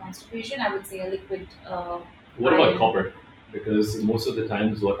issues with constipation, I would say a liquid What about iron. copper? Because most of the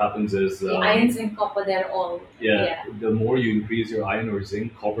times what happens is The iron, zinc, copper, they're all yeah, the more you increase your iron or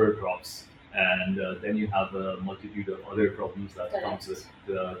zinc, copper drops, and then you have a multitude of other problems that correct. comes with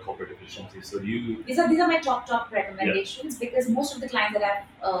the copper deficiency. So you These are my top recommendations because most of the clients that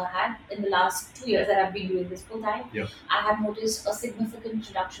I've had in the last 2 years that I've been doing this full time, Yeah. I have noticed a significant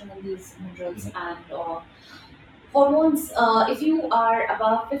reduction in these minerals Mhm. and hormones. If you are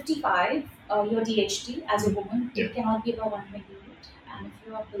above 55, your DHT as a woman, Yeah. it cannot be above 128, and if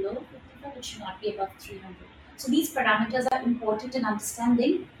you are below 55, it should not be above 300. So these parameters are important in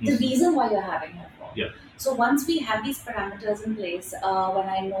understanding the Mhm. reason why you're having hair fall. Yeah. So once we have these parameters in place, when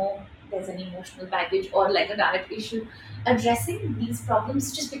I know there's an emotional baggage or like a diet issue, addressing these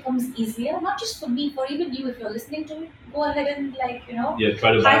problems just becomes easier. Not just for me, for even you. If you're listening to it, go ahead and yeah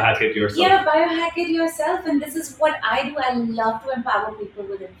try to biohack it yourself. yeah, biohack it yourself. And this is what I do. I love to empower people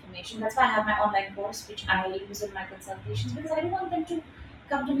with information. That's why I have my online course, which I use in my consultations because I don't want them to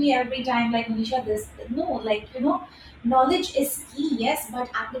come to me every time like Manisha this. No, knowledge is key, yes, but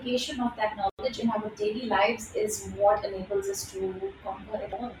application of that knowledge in our daily lives is what enables us to conquer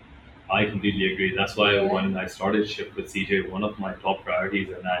it all. I completely agree. That's why Yeah. when I started Shift with CJ, one of my top priorities,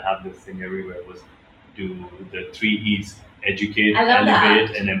 and I have this thing everywhere, was do the three E's: educate, I love elevate,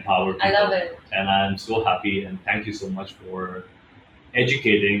 that. and empower people. I love it. And I'm so happy, and thank you so much for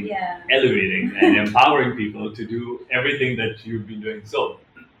educating, Yeah. elevating, and empowering people to do everything that you've been doing. So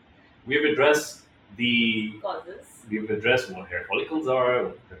we've addressed the Causes. we've addressed what hair follicles are,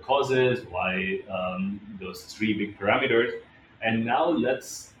 what the causes, why those three big parameters, and now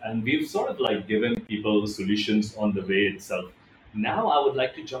we've sort of like given people solutions on the way itself. Now I would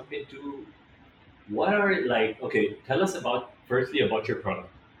like to jump into what are like, okay, tell us about firstly about your product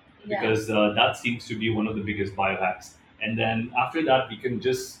Yeah. because that seems to be one of the biggest biohacks, and then after that we can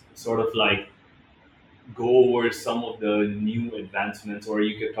just sort of like go over some of the new advancements, or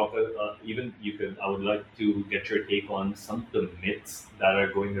you could talk even you could I would like to get your take on some of the myths that are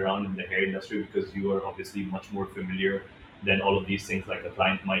going around in the hair industry, because you are obviously much more familiar than all of these things. Like a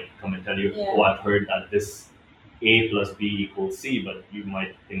client might come and tell you, oh, Yeah. I've heard that this A plus B equals C, but you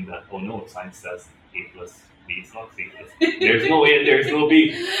might think that, oh no, science says A plus B is not C plus, there's no A, there's no B.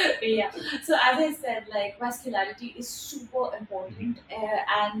 Yeah. So as I said, like vascularity is super important,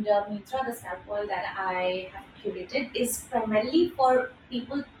 and Mitra, the scalp oil that I have curated, is primarily for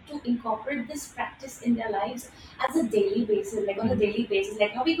people to incorporate this practice in their lives as a daily basis, like on a Mhm. daily basis.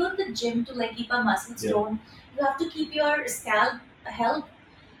 Like how we go to the gym to like keep our muscles Yeah. toned, you have to keep your scalp health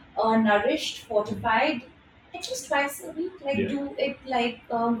nourished, fortified, at least twice a week. Like Yeah. do it like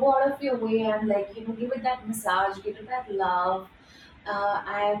go out of your way and like give it that massage, give it that love,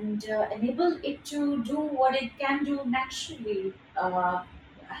 and enable it to do what it can do naturally,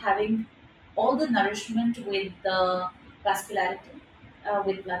 having all the nourishment with the vascularity,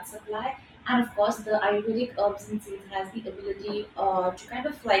 with blood supply, and of course the Ayurvedic herbs and seeds has the ability to kind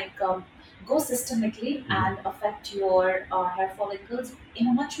of like go systemically Mhm. and affect your hair follicles in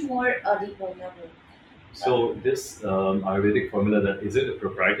a much more deeper level. Uh, So this Ayurvedic formula, that is it a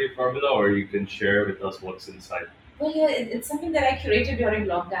proprietary formula, or you can share with us what's inside? well, yeah, it's something that I curated during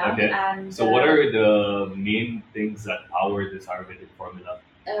lockdown, Okay. and So what are the main things that power this Ayurvedic formula?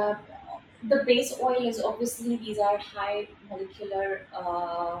 uh, the base oil is obviously these are high molecular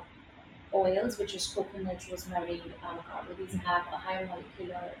oils, which is coconut, rosemary, avocado. These have a higher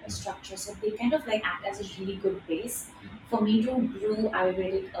molecular structure, so they kind of like act as a really good base for me to brew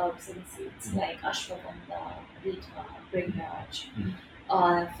Ayurvedic herbs and seeds like ashwagandha, rita, bringraj, Mhm.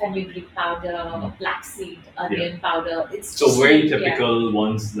 fenugreek powder, Mhm. black seed, Yeah. onion powder. It's So just very like, yeah. typical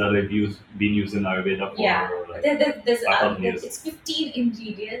ones that have been used in Ayurveda Yeah, for like there's years. it's 15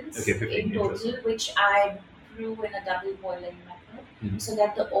 ingredients Okay, 15. in total, Interesting. which I brew in a double boiling method, Mhm. so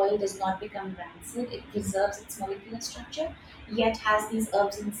that the oil does not become rancid. It preserves its molecular structure, yet has these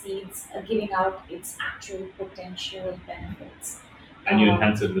herbs and seeds giving out its actual potential benefits. And you Um,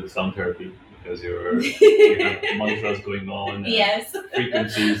 enhance it with sound therapy because you have mantras going on and yes,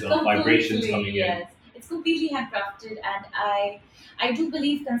 frequencies of vibrations completely. coming in. Yes, it's completely handcrafted, and I do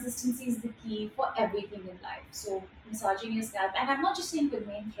believe consistency is the key for everything in life. So massaging your scalp, and I'm not just saying with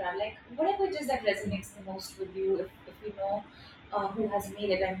mantra, like whatever it is that resonates the most with you. If you know who has made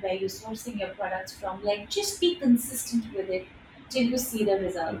it and where you're sourcing your products from, like just be consistent with it till you see the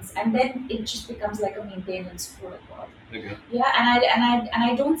results, and then it just becomes like a maintenance protocol. Okay. Yeah, and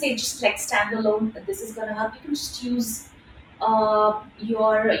I don't say just like standalone. This is gonna help. You can just use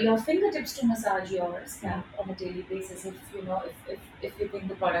your fingertips to massage your scalp on a daily basis. If you know if you think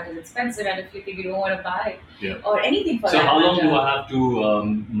the product is expensive and if you think you don't want to buy Yeah. or anything for So that how long do matter. I have to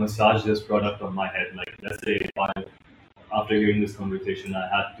massage this product on my head? Like, let's say if after hearing this conversation, I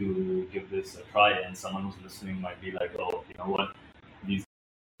had to give this a try, and someone who's listening might be like, "Oh, you know what? These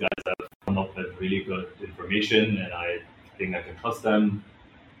guys have come up with really good information, and I think I can trust them."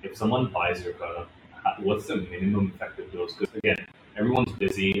 If someone buys your product, what's the minimum effective dose? Because again, everyone's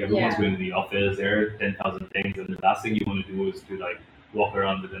busy, everyone's Yeah. going to the office, there are 10,000 things, and the last thing you want to do is to like walk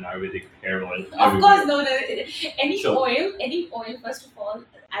around with an Ayurvedic hair oil Of course, everywhere. no, no. Any So, any oil. First of all,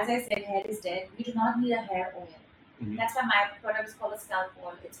 as I said, hair is dead. We do not need a hair oil. mhm. That's why my product is called a scalp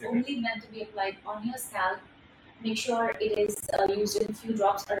oil. It's Okay. only meant to be applied on your scalp. Make sure it is used in a few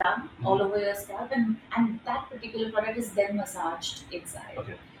drops around all over your scalp, and that particular product is then massaged inside.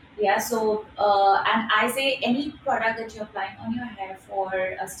 Okay. Yeah, so and I say any product that you're applying on your hair for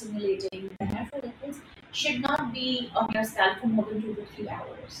stimulating the hair follicles should not be on your scalp for more than 2 to 3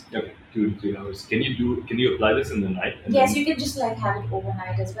 hours. Okay, 2 to 3 hours. Can you apply this in the night? And Yes, then, you can just like have it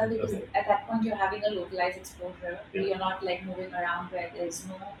overnight as well, because okay. at that point you're having a localized exposure. Yeah. You're not like moving around where there's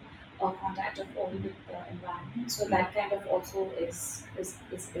no contact of oil with the environment. So that kind of also is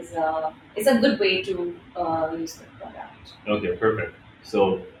a good way to use the product. Okay, perfect.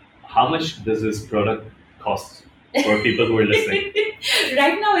 So, how much does this product cost for people who are listening?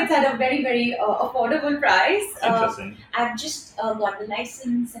 Right now, it's at a very very affordable price. Interesting. I've just got the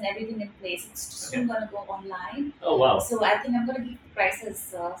license and everything in place. It's soon gonna go online. Oh wow. So I think I'm gonna keep the prices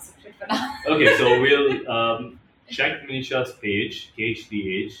secret for now. Okay, so we'll check Manisha's page,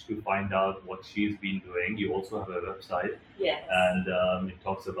 KHDH, to find out what she's been doing. You also have a website, Yes. and it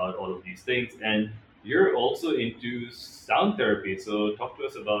talks about all of these things. And you're also into sound therapy. So talk to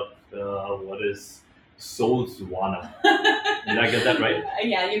us about what is Soul Swana. Did I get that right?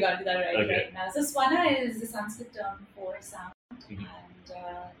 Yeah, you got that Okay. right now. So Swana is the Sanskrit term for sound, Mhm. and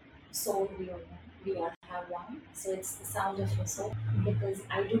soul we all have one. So it's the sound of your soul, because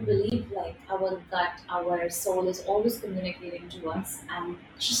I do believe like our gut, our soul is always communicating to us, and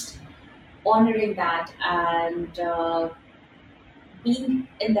just honoring that and being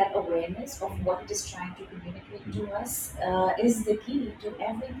in that awareness of what it is trying to communicate to us is the key to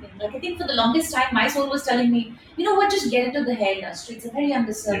everything. Like I think for the longest time, my soul was telling me, you know what, just get into the hair industry. It's a very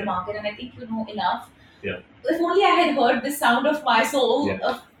underserved Yeah. market, and I think you know enough. Yeah. If only I had heard the sound of my soul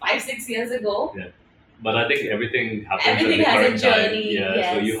Yeah. 5-6 years ago. Yeah. But I think everything happens at Everything the has a correct time. journey.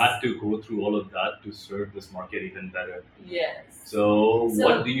 Yeah. So you Yes. had to go through all of that to serve this market even better. Yes. So, So-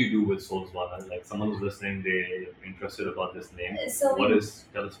 what do you do with Soul Swana? Like someone who's listening, they're interested about this name. So What we is?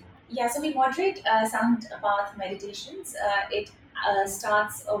 Tell us more. Yeah, so we moderate sound bath meditations. It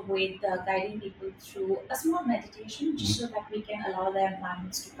starts with guiding people through a small meditation, just so that we can allow their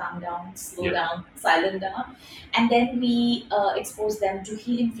minds to calm down, slow Yeah. down, silent down. And then we expose them to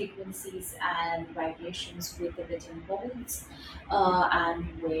healing frequencies and vibrations with the written balls and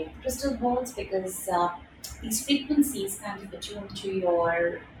with crystal balls, because these frequencies kind of attune to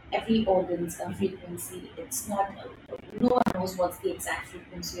your every organ's frequency. It's not, no one knows what's the exact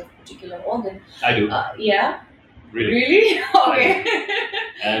frequency of a particular organ. I do. Yeah, Really. really? Okay.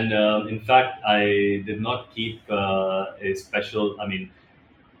 And in fact, I did not keep a special. I mean,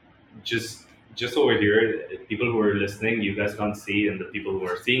 just over here, people who are listening, you guys can't see, and the people who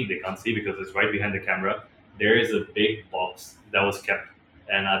are seeing, they can't see because it's right behind the camera. There is a big box that was kept,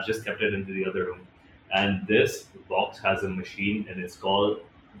 and I've just kept it into the other room. And this box has a machine, and it's called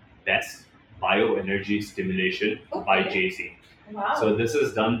Best Bioenergy Stimulation by Okay. JC. Wow. So this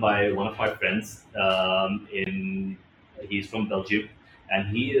is done by one of my friends. He's from Belgium, and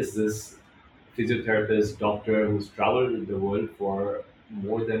he is this physiotherapist, doctor who's traveled the world for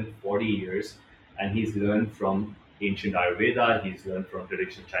more than 40 years, and he's learned from ancient Ayurveda. He's learned from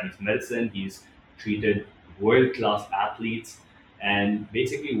traditional Chinese medicine. He's treated world-class athletes, and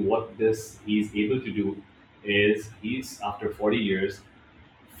basically, what this he's able to do is he's after 40 years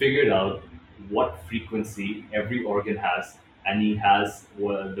figured out what frequency every organ has, and he has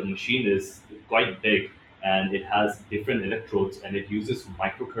well, the machine is quite big, and it has different electrodes, and it uses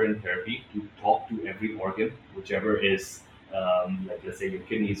microcurrent therapy to talk to every organ, whichever is like let's say your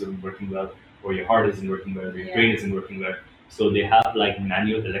kidneys aren't working well, or your heart isn't working well, or your Yeah. brain isn't working well. So they have like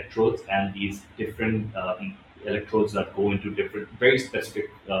manual electrodes and these different electrodes that go into different very specific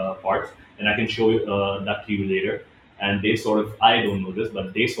parts, and I can show that to you later. And they sort of, I don't know this,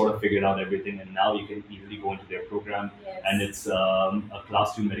 but they sort of figured out everything, and now you can easily go into their program. Yes. And it's a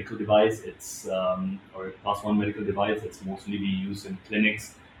class 2 medical device. It's or a class 1 medical device. It's mostly be used in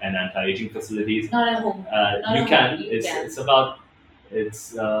clinics and anti-aging facilities. Not at home. Not You at can. home. You It's can. it's about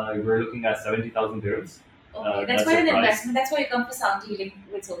it's we're looking at 70,000 dirhams. Okay, that's that's quite a an price. investment. That's why you come for sound healing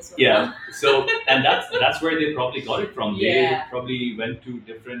with also. Yeah. So and that's where they probably got it from. They Yeah. probably went to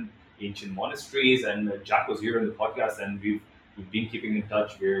different ancient monasteries, and Jack was here on the podcast, and we've been keeping in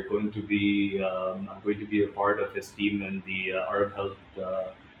touch. We're going to be I'm going to be a part of his team in the Arab Health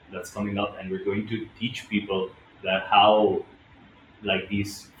that's coming up, and we're going to teach people that how like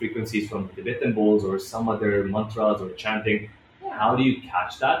these frequencies from Tibetan bowls or some other mantras or chanting, Yeah. how do you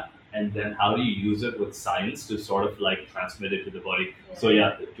catch that, and then how do you use it with science to sort of like transmit it to the body. So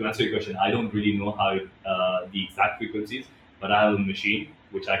yeah, to answer your question, I don't really know how the exact frequencies, but I have a machine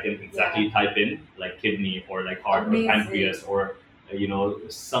which I can exactly type in like kidney or like heart Amazing. or pancreas or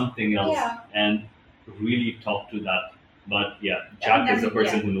something else, Yeah. and really talk to that. But yeah, I Jack mean, is the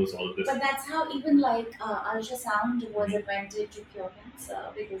person yeah. who knows all of this. But that's how even like ultrasound was invented to cure cancer,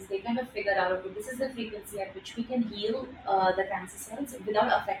 because they kind of figured out, okay, this is the frequency at which we can heal the cancer cells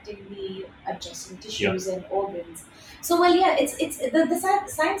without affecting the adjacent tissues and organs. So well, yeah, it's the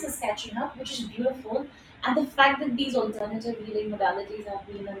science is catching up, which is beautiful. And the fact that these alternative healing modalities have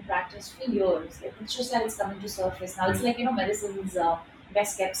been in practice for years, like, it's just that it's coming to surface now. It's like medicine's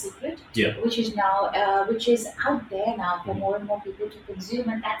best kept secret, Yeah. which is now which is out there now for more and more people to consume,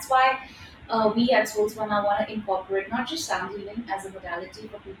 and that's why we at Soulswana want to incorporate not just sound healing as a modality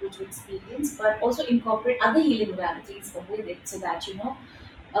for people to experience, but also incorporate other healing modalities with it, so that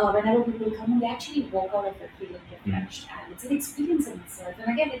whenever people come in, they actually walk out of it feeling refreshed, and it's an experience in itself.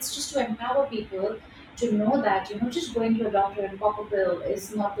 And again, it's just to empower people to know that just going to a doctor and pop a pill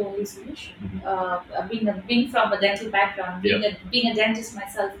is not the only solution. Mhm. Being from a dental background, Yeah. being a dentist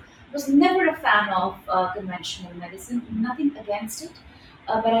myself, was never a fan of conventional medicine. Nothing against it,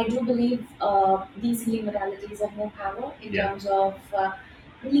 but I do believe these healing modalities have more power in Yeah. terms of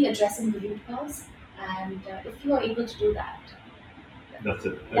really addressing the root cause. And if you are able to do that, That's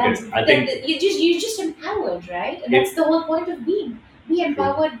it. that's Okay. I then think you just empowered, right? And it. that's the whole point of being. Be True.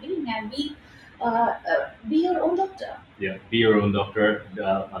 empowered being, and be your own doctor. Yeah, be your own doctor.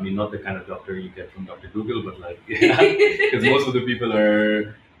 I mean, not the kind of doctor you get from Dr. Google, but like, because most of the people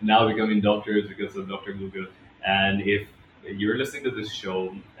are now becoming doctors because of Dr. Google. And if you're listening to this show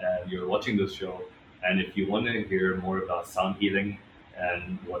and you're watching this show, and if you want to hear more about sound healing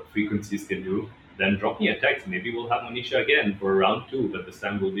and what frequencies can do, then drop me a text. Maybe we'll have Manisha again for round two, but this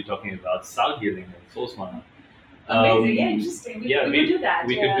time we'll be talking about sound healing and soul smile. Amazing, yeah, interesting. Yeah, We will do that.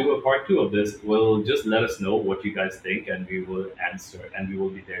 we could Yeah. do a part two of this. Well, just let us know what you guys think, and we will answer, and we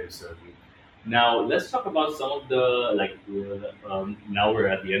will be there to serve you. Now, let's talk about some of the like. Now we're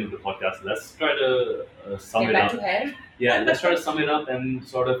at the end of the podcast. Let's try to sum Get it back up. to hair. Yeah, let's try to sum it up and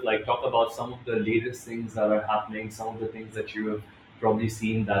sort of like talk about some of the latest things that are happening, some of the things that you have probably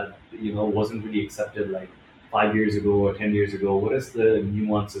seen that wasn't really accepted like 5 years ago or 10 years ago. What is the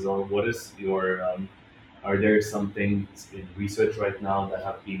nuances, or what is your are there some things in research right now that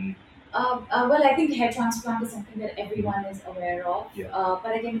have been Well, I think hair transplant is something that everyone is aware of. yeah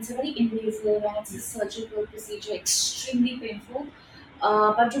But again, it's a very invasive and it's a yeah surgical procedure, extremely painful.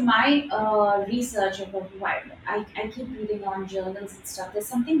 But to my research about why I keep reading on journals and stuff, there's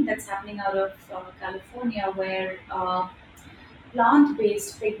something that's happening out of California where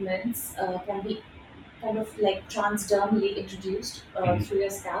plant-based pigments can be kind of like transdermally introduced Mhm. through your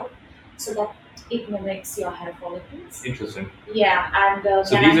scalp so that it mimics your hair follicles. interesting. Yeah, and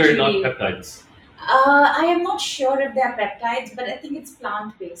So can these are not actually. peptides. I am not sure if they're peptides, but I think it's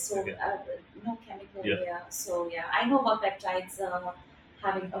plant based, so Okay. no chemical Yeah. here. So yeah, I know about peptides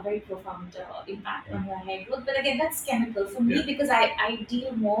having a very profound impact on Mm. your hair growth. But again, that's chemical for me Yeah. because I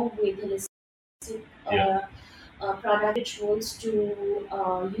deal more with holistic Yeah. product which holds to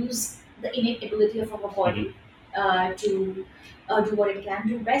use the innate ability of our body to do what it can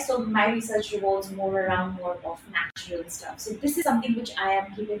do best. So my research revolves more around more of natural stuff. So this is something which I am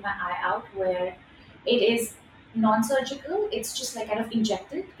keeping my eye out where it is non-surgical. It's just like kind of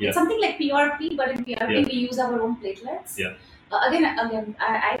injected. Yeah. It's something like PRP, but in PRP Yeah. we use our own platelets. Yeah. Again,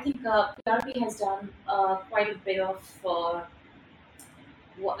 I think PRP has done quite a bit of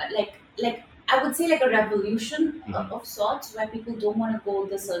like I would say like a revolution Mhm. of sorts where people don't want to go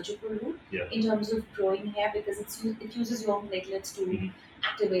the surgical route Yeah. in terms of growing hair because it uses your own platelets to Mhm.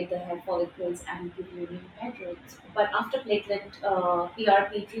 activate the hair follicles and give you new hair growth. But after platelet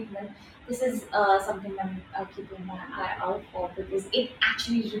PRP treatment, this is something I'm keeping my eye out for because it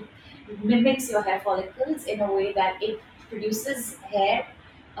actually mimics your hair follicles in a way that it produces hair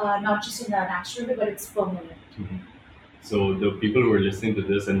not just in a natural way, but it's permanent. Mhm. So the people who are listening to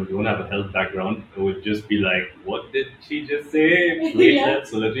this and who don't have a health background would just be like, "What did she just say?" Yeah. Platelets.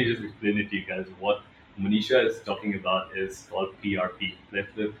 So let me just explain it to you guys. What Manisha is talking about is called PRP,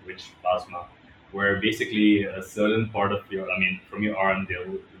 platelet-rich plasma, where basically a certain part of your, I mean, from your arm,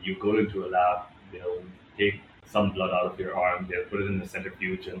 you go into a lab, they'll take some blood out of your arm, they'll put it in the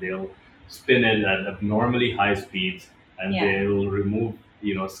centrifuge, and they'll spin it at abnormally high speeds, and Yeah. they'll remove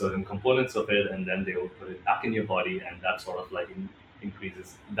certain components of it, and then they will put it back in your body, and that sort of like increases.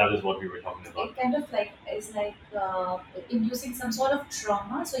 That is what we were talking about. It kind of like is like inducing some sort of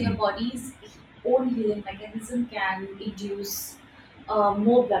trauma, so your Mhm. body's own healing mechanism can induce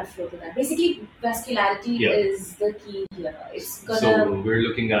more blood flow to that. Basically, vascularity Yeah. is the key here. It's gonna. So we're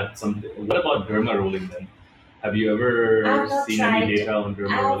looking at something. What about derma rolling then? Have you I ever have not seen any tried. data on I derma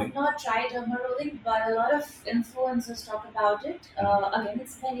have rolling? not tried derma rolling, but a lot of influencers talk about it. Again,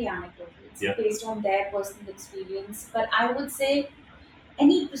 it's very anecdotal. It's Yeah. based on their personal experience. But I would say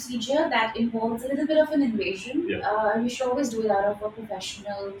any procedure that involves a little bit of an invasion, Yeah. you should always do it out of a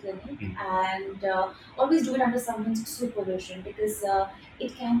professional clinic Mm. and always do it under someone's supervision because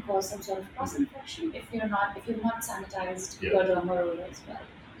it can cause some sort of cross infection if you've not sanitized Yeah. your derma roller as well.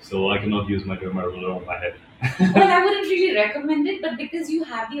 So I cannot use my derma roller on my head. Well, I wouldn't really recommend it, but because you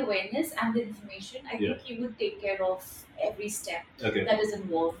have the awareness and the information, I Yeah. think you would take care of every step Okay. that is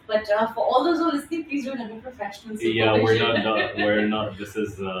involved. But for all those who are listening, please do it under professional supervision. Yeah, we're not. This is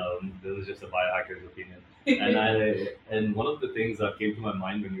just a biohacker's opinion. And one of the things that came to my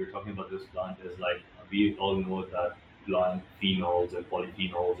mind when you were talking about this plant is like we all know that plant phenols and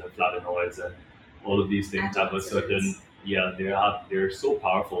polyphenols and flavonoids and all of these things have a certain Antioxidants. Yeah, they're so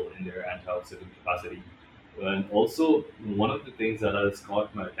powerful in their antioxidant capacity. And also, one of the things that has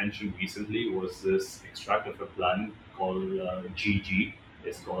caught my attention recently was this extract of a plant called GG.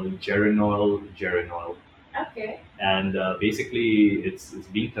 It's called geraniol, Okay. and basically it's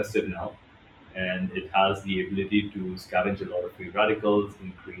being tested now, and it has the ability to scavenge a lot of free radicals,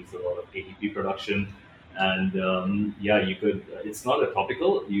 increase a lot of ATP production, and yeah, you could. It's not a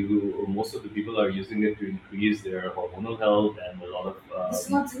topical. You Most of the people are using it to increase their hormonal health and a lot of. This is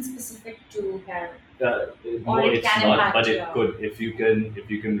not specific to hair, Uh, or no, it it's can not, but impact it your. could if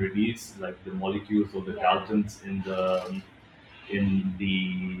you can release like the molecules or the Yeah. daltons in the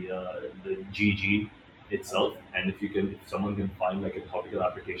GG itself, Okay. and if someone can find like a topical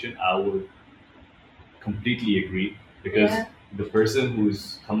application, I would completely agree, because Yeah. the person who's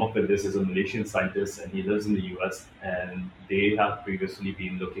come up with this is a Malaysian scientist and he lives in the US, and they have previously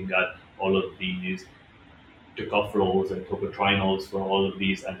been looking at all of these tocopherols and tocotrienols for all of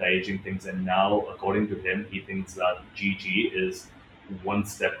these anti-aging things, and now according to him he thinks that GG is one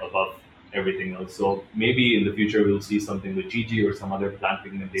step above everything else. So maybe in the future we'll see something with GG or some other plant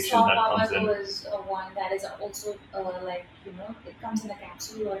pigmentation Saw that comes palmetto in. is one that is also like it comes in a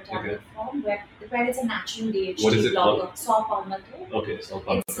capsule or Okay. tablet form where it's a natural What is DHT it called? blocker. Saw palmetto. Okay, so It's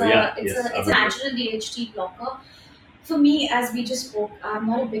palmetto. a Yeah, it's yes, a I've it's a heard of it. natural DHT blocker. For me, as we just spoke, I'm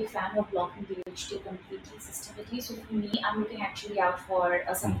not a big fan of blocking DHT completely systemically. So for me, I'm looking actually out for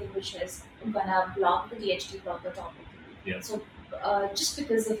something which is gonna block the DHT blocker topically. Yeah. So just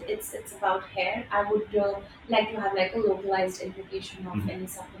because if it's about hair, I would like to have like a localized implication of Mhm. any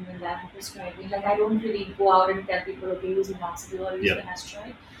supplement that I'm prescribing. Like I don't really go out and tell people, okay, use minoxidil or use Yeah.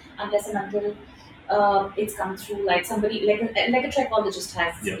 finasteride, unless and until it's come through like somebody like a trichologist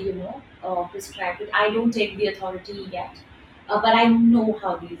has Yeah. prescribed it. I don't take the authority yet, but I know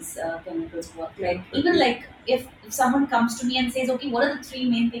how these chemicals work. Yeah, Like even like if someone comes to me and says, okay, what are the three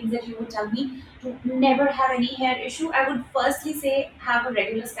main things that you would tell me to never have any hair issue? I would firstly say have a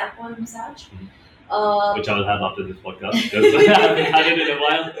regular scalp oil massage. Mhm. Uh, Which I will have after this podcast because I haven't had it in a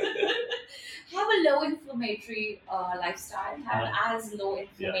while. have a low inflammatory lifestyle, have Uh, as low yeah,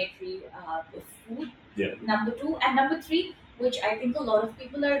 inflammatory food. yeah. Number two and number three, which I think a lot of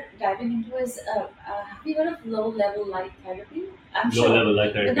people are diving into, is have you heard of low level light therapy? I'm Low sure, level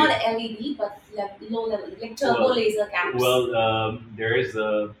light but therapy. not LED, but low level, like turbo Well, laser caps.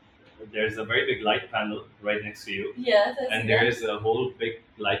 there's a very big light panel right next to you, Yes, I and see there that. is a whole big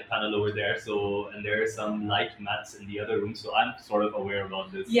light panel over there. So, and there are some light mats in the other room. So I'm sort of aware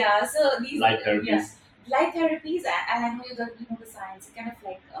about this Yeah, so these light yeah, therapies. light therapies, and I know you know the science. It kind of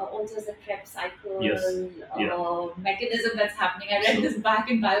like alters the Krebs cycle Yes. Yeah. mechanism that's happening. I read So this back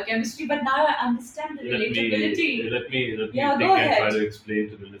in biochemistry, but now I understand the let me relatability. let me Yeah, think go and try ahead. to explain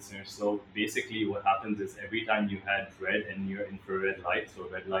to the listeners. So basically, what happens is every time you had red and near infrared light, so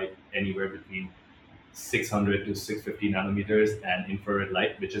red light anywhere between 600 to 650 nanometers, and infrared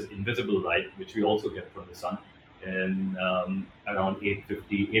light, which is invisible light, which we also get from the sun, and around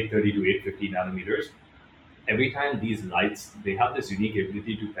 830 to 850 nanometers. Every time these lights, they have this unique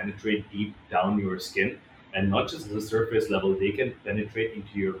ability to penetrate deep down your skin, and not just the surface level, they can penetrate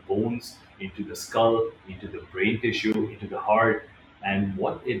into your bones, into the skull, into the brain tissue, into the heart. And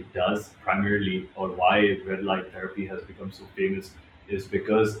what it does primarily, or why red light therapy has become so famous, is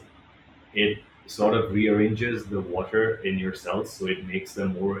because it sort of rearranges the water in your cells, so it makes them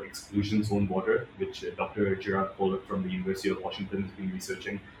more exclusion zone water, which Dr. Gerard Pollack from the University of Washington has been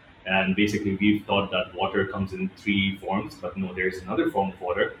researching. And basically, we've thought that water comes in three forms, but no, there's another form of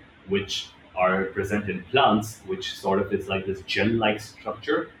water which are present in plants, which sort of is like this gel-like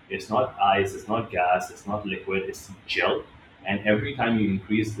structure. It's not ice, it's not gas, it's not liquid, it's gel. And every time you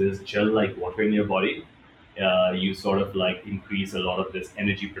increase this gel-like water in your body, you sort of like increase a lot of this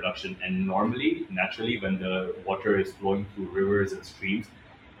energy production. And normally, naturally, when the water is flowing through rivers and streams,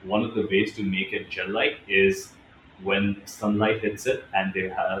 one of the ways to make it gel-like is when sunlight hits it, and they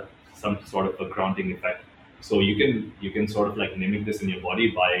have some sort of a grounding effect. So you can sort of like mimic this in your body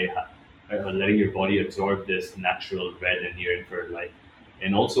by letting your body absorb this natural red and near infrared light.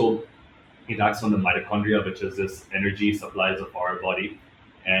 And also, it acts on the mitochondria, which is this energy supplies of our body.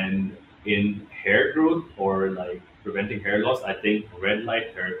 And in hair growth or like preventing hair loss, I think red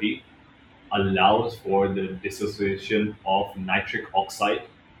light therapy allows for the dissociation of nitric oxide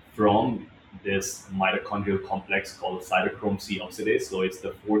from this mitochondrial complex called cytochrome C oxidase. So it's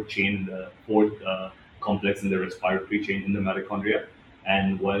the fourth complex in the respiratory chain in the mitochondria.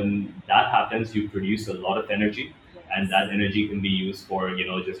 And when that happens, you produce a lot of energy, and Yes. that energy can be used for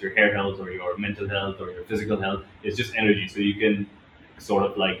just your hair health or your mental health or your physical health. It's just energy, so you can sort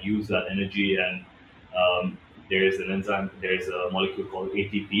of like use that energy and there is an enzyme, there is a molecule called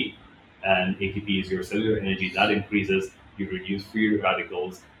ATP, and ATP is your cellular energy that increases. You reduce free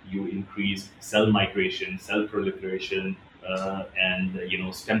radicals, you increase cell migration, cell proliferation,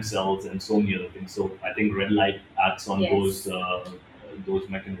 and stem cells and so many other things. So I think red light acts on Yes. those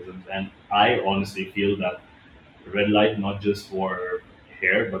mechanisms, and I honestly feel that red light not just for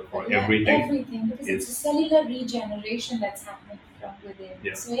hair but for Yeah, everything everything, because it's a is cellular regeneration that's happening from within.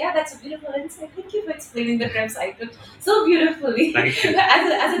 yeah. So yeah, that's a beautiful insight. Thank you for explaining the Krebs cycle so beautifully. Thank you.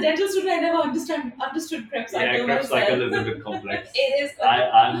 As a dental student, I never understood Krebs Yeah, cycle Krebs myself. cycle is a bit complex. It is.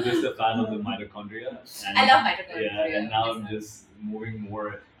 I'm just a fan of the mitochondria, I and love mitochondria. yeah, and now I'm myself. just moving more.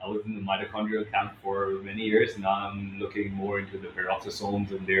 I was in the mitochondrial camp for many years. Now I'm looking more into the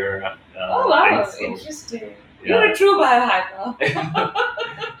peroxisomes and their Oh wow, things. So interesting. You're yeah. a true biohacker.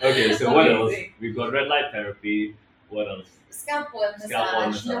 Okay, so what else? Amazing. We've got red light therapy. What else? Scalp oil Scalp oil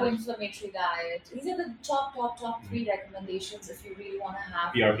massage, low massage, inflammatory diet. These are the top three recommendations if you really want to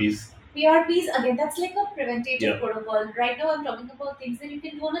have. PRPs. PRPs, again, that's like a preventative Yeah. protocol. Right now, I'm talking about things that you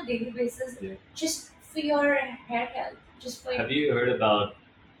can do on a daily basis Yeah. just for your hair health, just for Have you heard about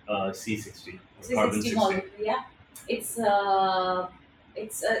C60 or carbon 360 60? molecule. Yeah, it's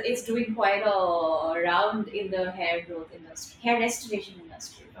it's doing quite a round in the hair growth industry, hair restoration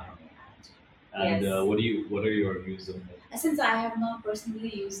industry. And Yes. what are your views on that? Since I have not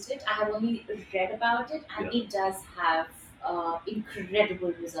personally used it, I have only read about it, and Yeah. it does have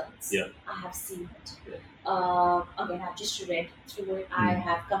incredible results. Yeah. I have seen it. Yeah. Again, I've just read through it. I Mm.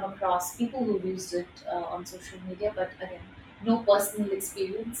 have come across people who used it on social media, but again, no personal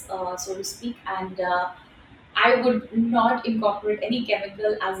experience, so to speak. And I would not incorporate any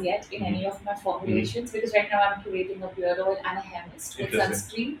chemical as yet in any of my formulations because right now I'm creating a beard oil and a hair mist with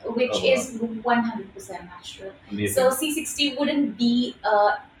Interesting. sunscreen, which Oh, wow. is 100% natural. Amazing. So C60 wouldn't be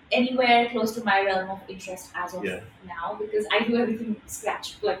anywhere close to my realm of interest as of Yeah. now because I do everything scratch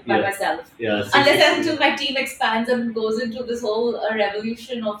like by Yeah. myself. Yeah, Unless C60. until my team expands and goes into this whole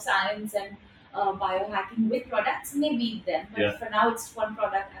revolution of science and biohacking with products, maybe then. But Yeah. for now, it's one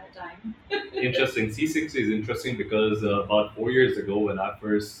product at a time. Interesting. C60 is interesting because about 4 years ago, when I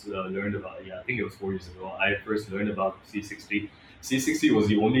first learned about, yeah, I think it was 4 years ago, I first learned about C60. C60 was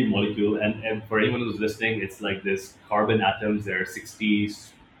the only molecule, and for anyone who's listening, it's like this carbon atoms. There are 60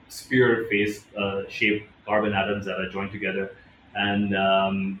 spear face shaped carbon atoms that are joined together, and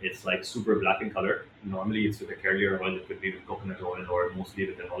it's like super black in color. Normally, it's with a carrier oil. It could be with coconut oil or mostly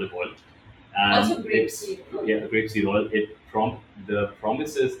with an olive oil. Also And it's grapeseed oil. yeah, grapeseed oil. The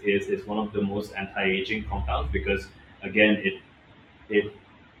promises is one of the most anti-aging compounds because again it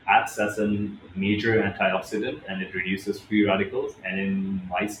acts as a major antioxidant and it reduces free radicals. And in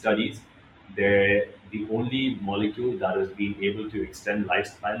my studies, the only molecule that has been able to extend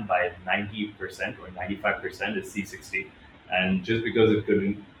lifespan by 90% or 95% is C60. And just because it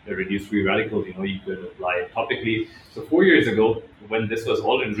could reduce free radicals, you could apply it topically. So 4 years ago, when this was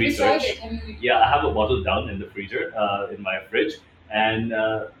all in Have you tried research, it? Have you? yeah, I have a bottle down in the freezer, in my fridge, and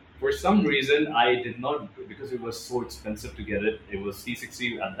for some reason I did not because it was so expensive to get it. It was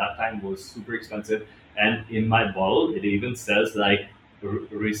C60 at that time was super expensive, and in my bottle it even says like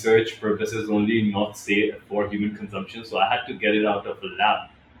research purposes only, not say for human consumption. So I had to get it out of a lab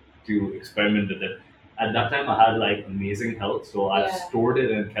to experiment with it. At that time, I had like amazing health, so I've Yeah. stored it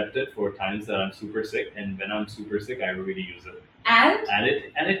and kept it for times that I'm super sick. And when I'm super sick, I really use it And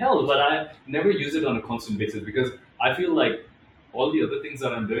and it helps, but I never use it on a constant basis because I feel like all the other things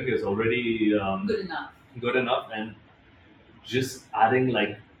that I'm doing is already good enough. good enough, and just adding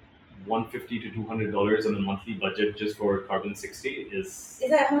like $150 to $200 on a monthly budget just for carbon 60 Is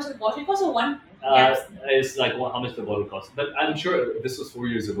that how much the bottle costs or one uh, caps? is like how much the bottle costs. But I'm sure this was 4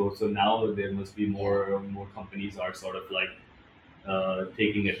 years ago, so now there must be more companies are sort of like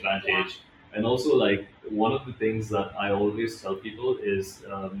taking advantage. And also, like one of the things that I always tell people is,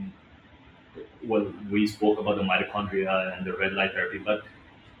 well, we spoke about the mitochondria and the red light therapy, but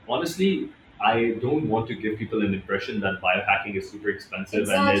honestly, I don't want to give people an impression that biohacking is super expensive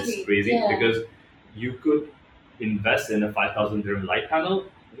and Exactly. it's crazy Yeah. because you could invest in a 5,000 dirham light panel,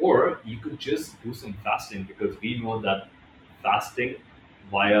 or you could just do some fasting because we know that fasting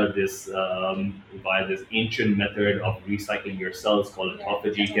via this ancient method of recycling your cells called Yeah.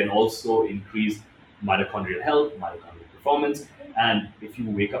 autophagy can also increase mitochondrial health, mitochondrial performance. And if you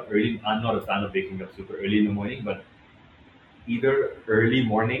wake up early, I'm not a fan of waking up super early in the morning, but either early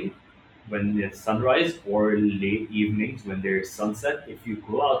morning when it's sunrise or late evenings when there's sunset, if you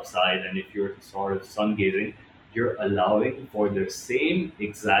go outside and if you're sort of sun gazing, you're allowing for the same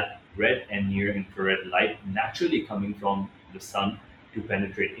exact red and near infrared light naturally coming from the sun to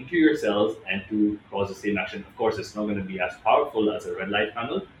penetrate into your cells and to cause the same action. Of course, it's not going to be as powerful as a red light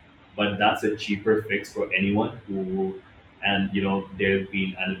panel, but that's a cheaper fix for anyone who, and there's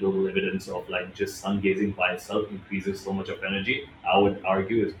been anecdotal evidence of like just sun gazing by itself increases so much of energy. I would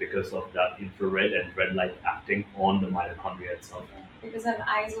argue it's because of that infrared and red light acting on the mitochondria itself. Because our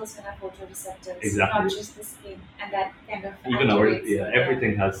eyes also have photoreceptors, Exactly. not just the skin, and that kind of Even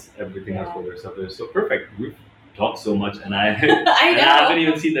everything has photoreceptors. So perfect. We've talked so much, and I I know. and I haven't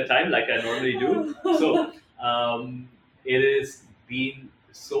even seen the time like I normally do. So it has been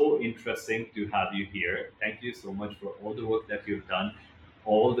so interesting to have you here. Thank you so much for all the work that you've done,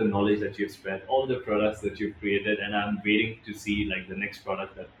 all the knowledge that you've spread, all the products that you've created, and I'm waiting to see like the next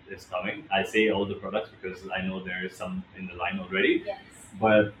product that is coming. I say all the products because I know there is some in the line already. Yes.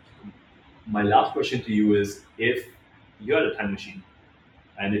 But my last question to you is, if you had a time machine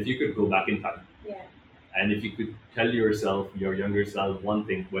and if you could go back in time, Yeah. and if you could tell yourself, your younger self, one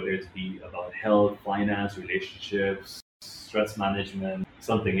thing, whether it be about health, finance, relationships, stress management,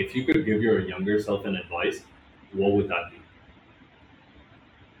 something, if you could give your younger self an advice, what would that be?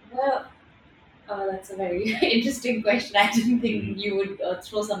 Well, that's a very interesting question. I didn't think Mhm. you would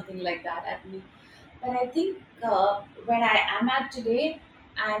throw something like that at me. But I think where I am at today,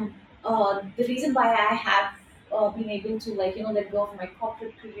 and the reason why I have been able to let go of my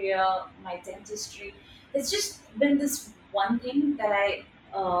corporate career, my dentistry, it's just been this one thing that I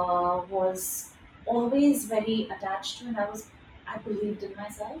was always very attached to, and I believed in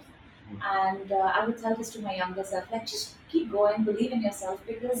myself. And I would tell this to my younger self, like just keep going, believe in yourself,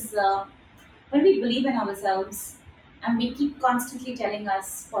 because when we believe in ourselves and we keep constantly telling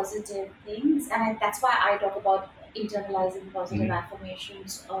us positive things, and that's why I talk about internalizing positive Mhm.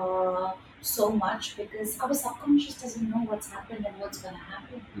 affirmations so much, because our subconscious doesn't know what's happened and what's going to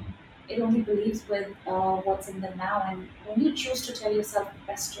happen. Mhm. It only believes with what's in the now, and when you choose to tell yourself the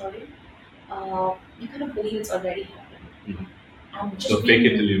best story, you kind of believe it's already happened. Mhm. And So just fake it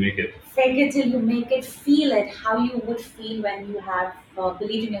being till you make it. fake it till you make it, feel it, how you would feel when you have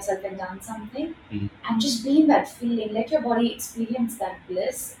believed in yourself and done something, Mhm. and just be in that feeling, let your body experience that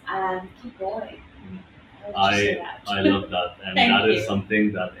bliss and keep going. Mhm. I would just say I that. I love that, and Thank that is you.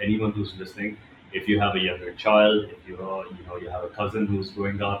 something that anyone who's listening, if you have a younger child, if you have a cousin who's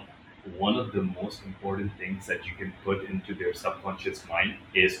growing up, one of the most important things that you can put into their subconscious mind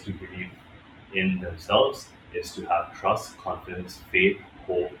is to believe in themselves, is to have trust, confidence, faith,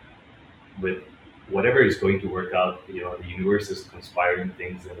 hope with whatever is going to work out. The universe is conspiring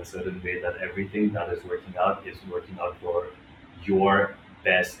things in a certain way that everything that is working out for your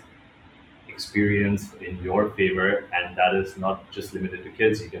best experience in your favor, and that is not just limited to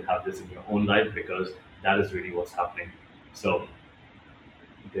kids. You can have this in your own life because that is really what's happening. So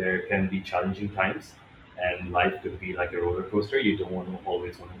there can be challenging times, and life could be like a roller coaster. You don't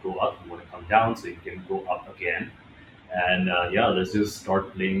always want to go up, you want to come down so you can go up again. And yeah, let's just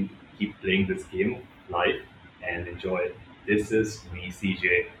start playing, keep playing this game of life and enjoy it. This is me,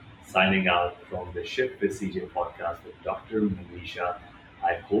 CJ, signing out from the Shift with CJ podcast with Dr. Manisha.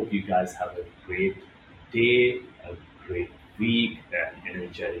 I hope you guys have a great day, a great week, an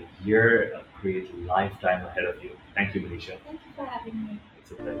energetic year, a great lifetime ahead of you. Thank you, Manisha. Thank you for having me. It's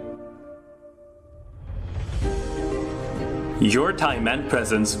a pleasure. Your time and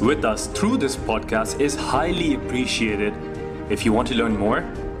presence with us through this podcast is highly appreciated. If you want to learn more,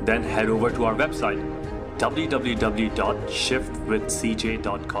 then head over to our website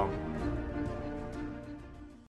www.shiftwithcj.com.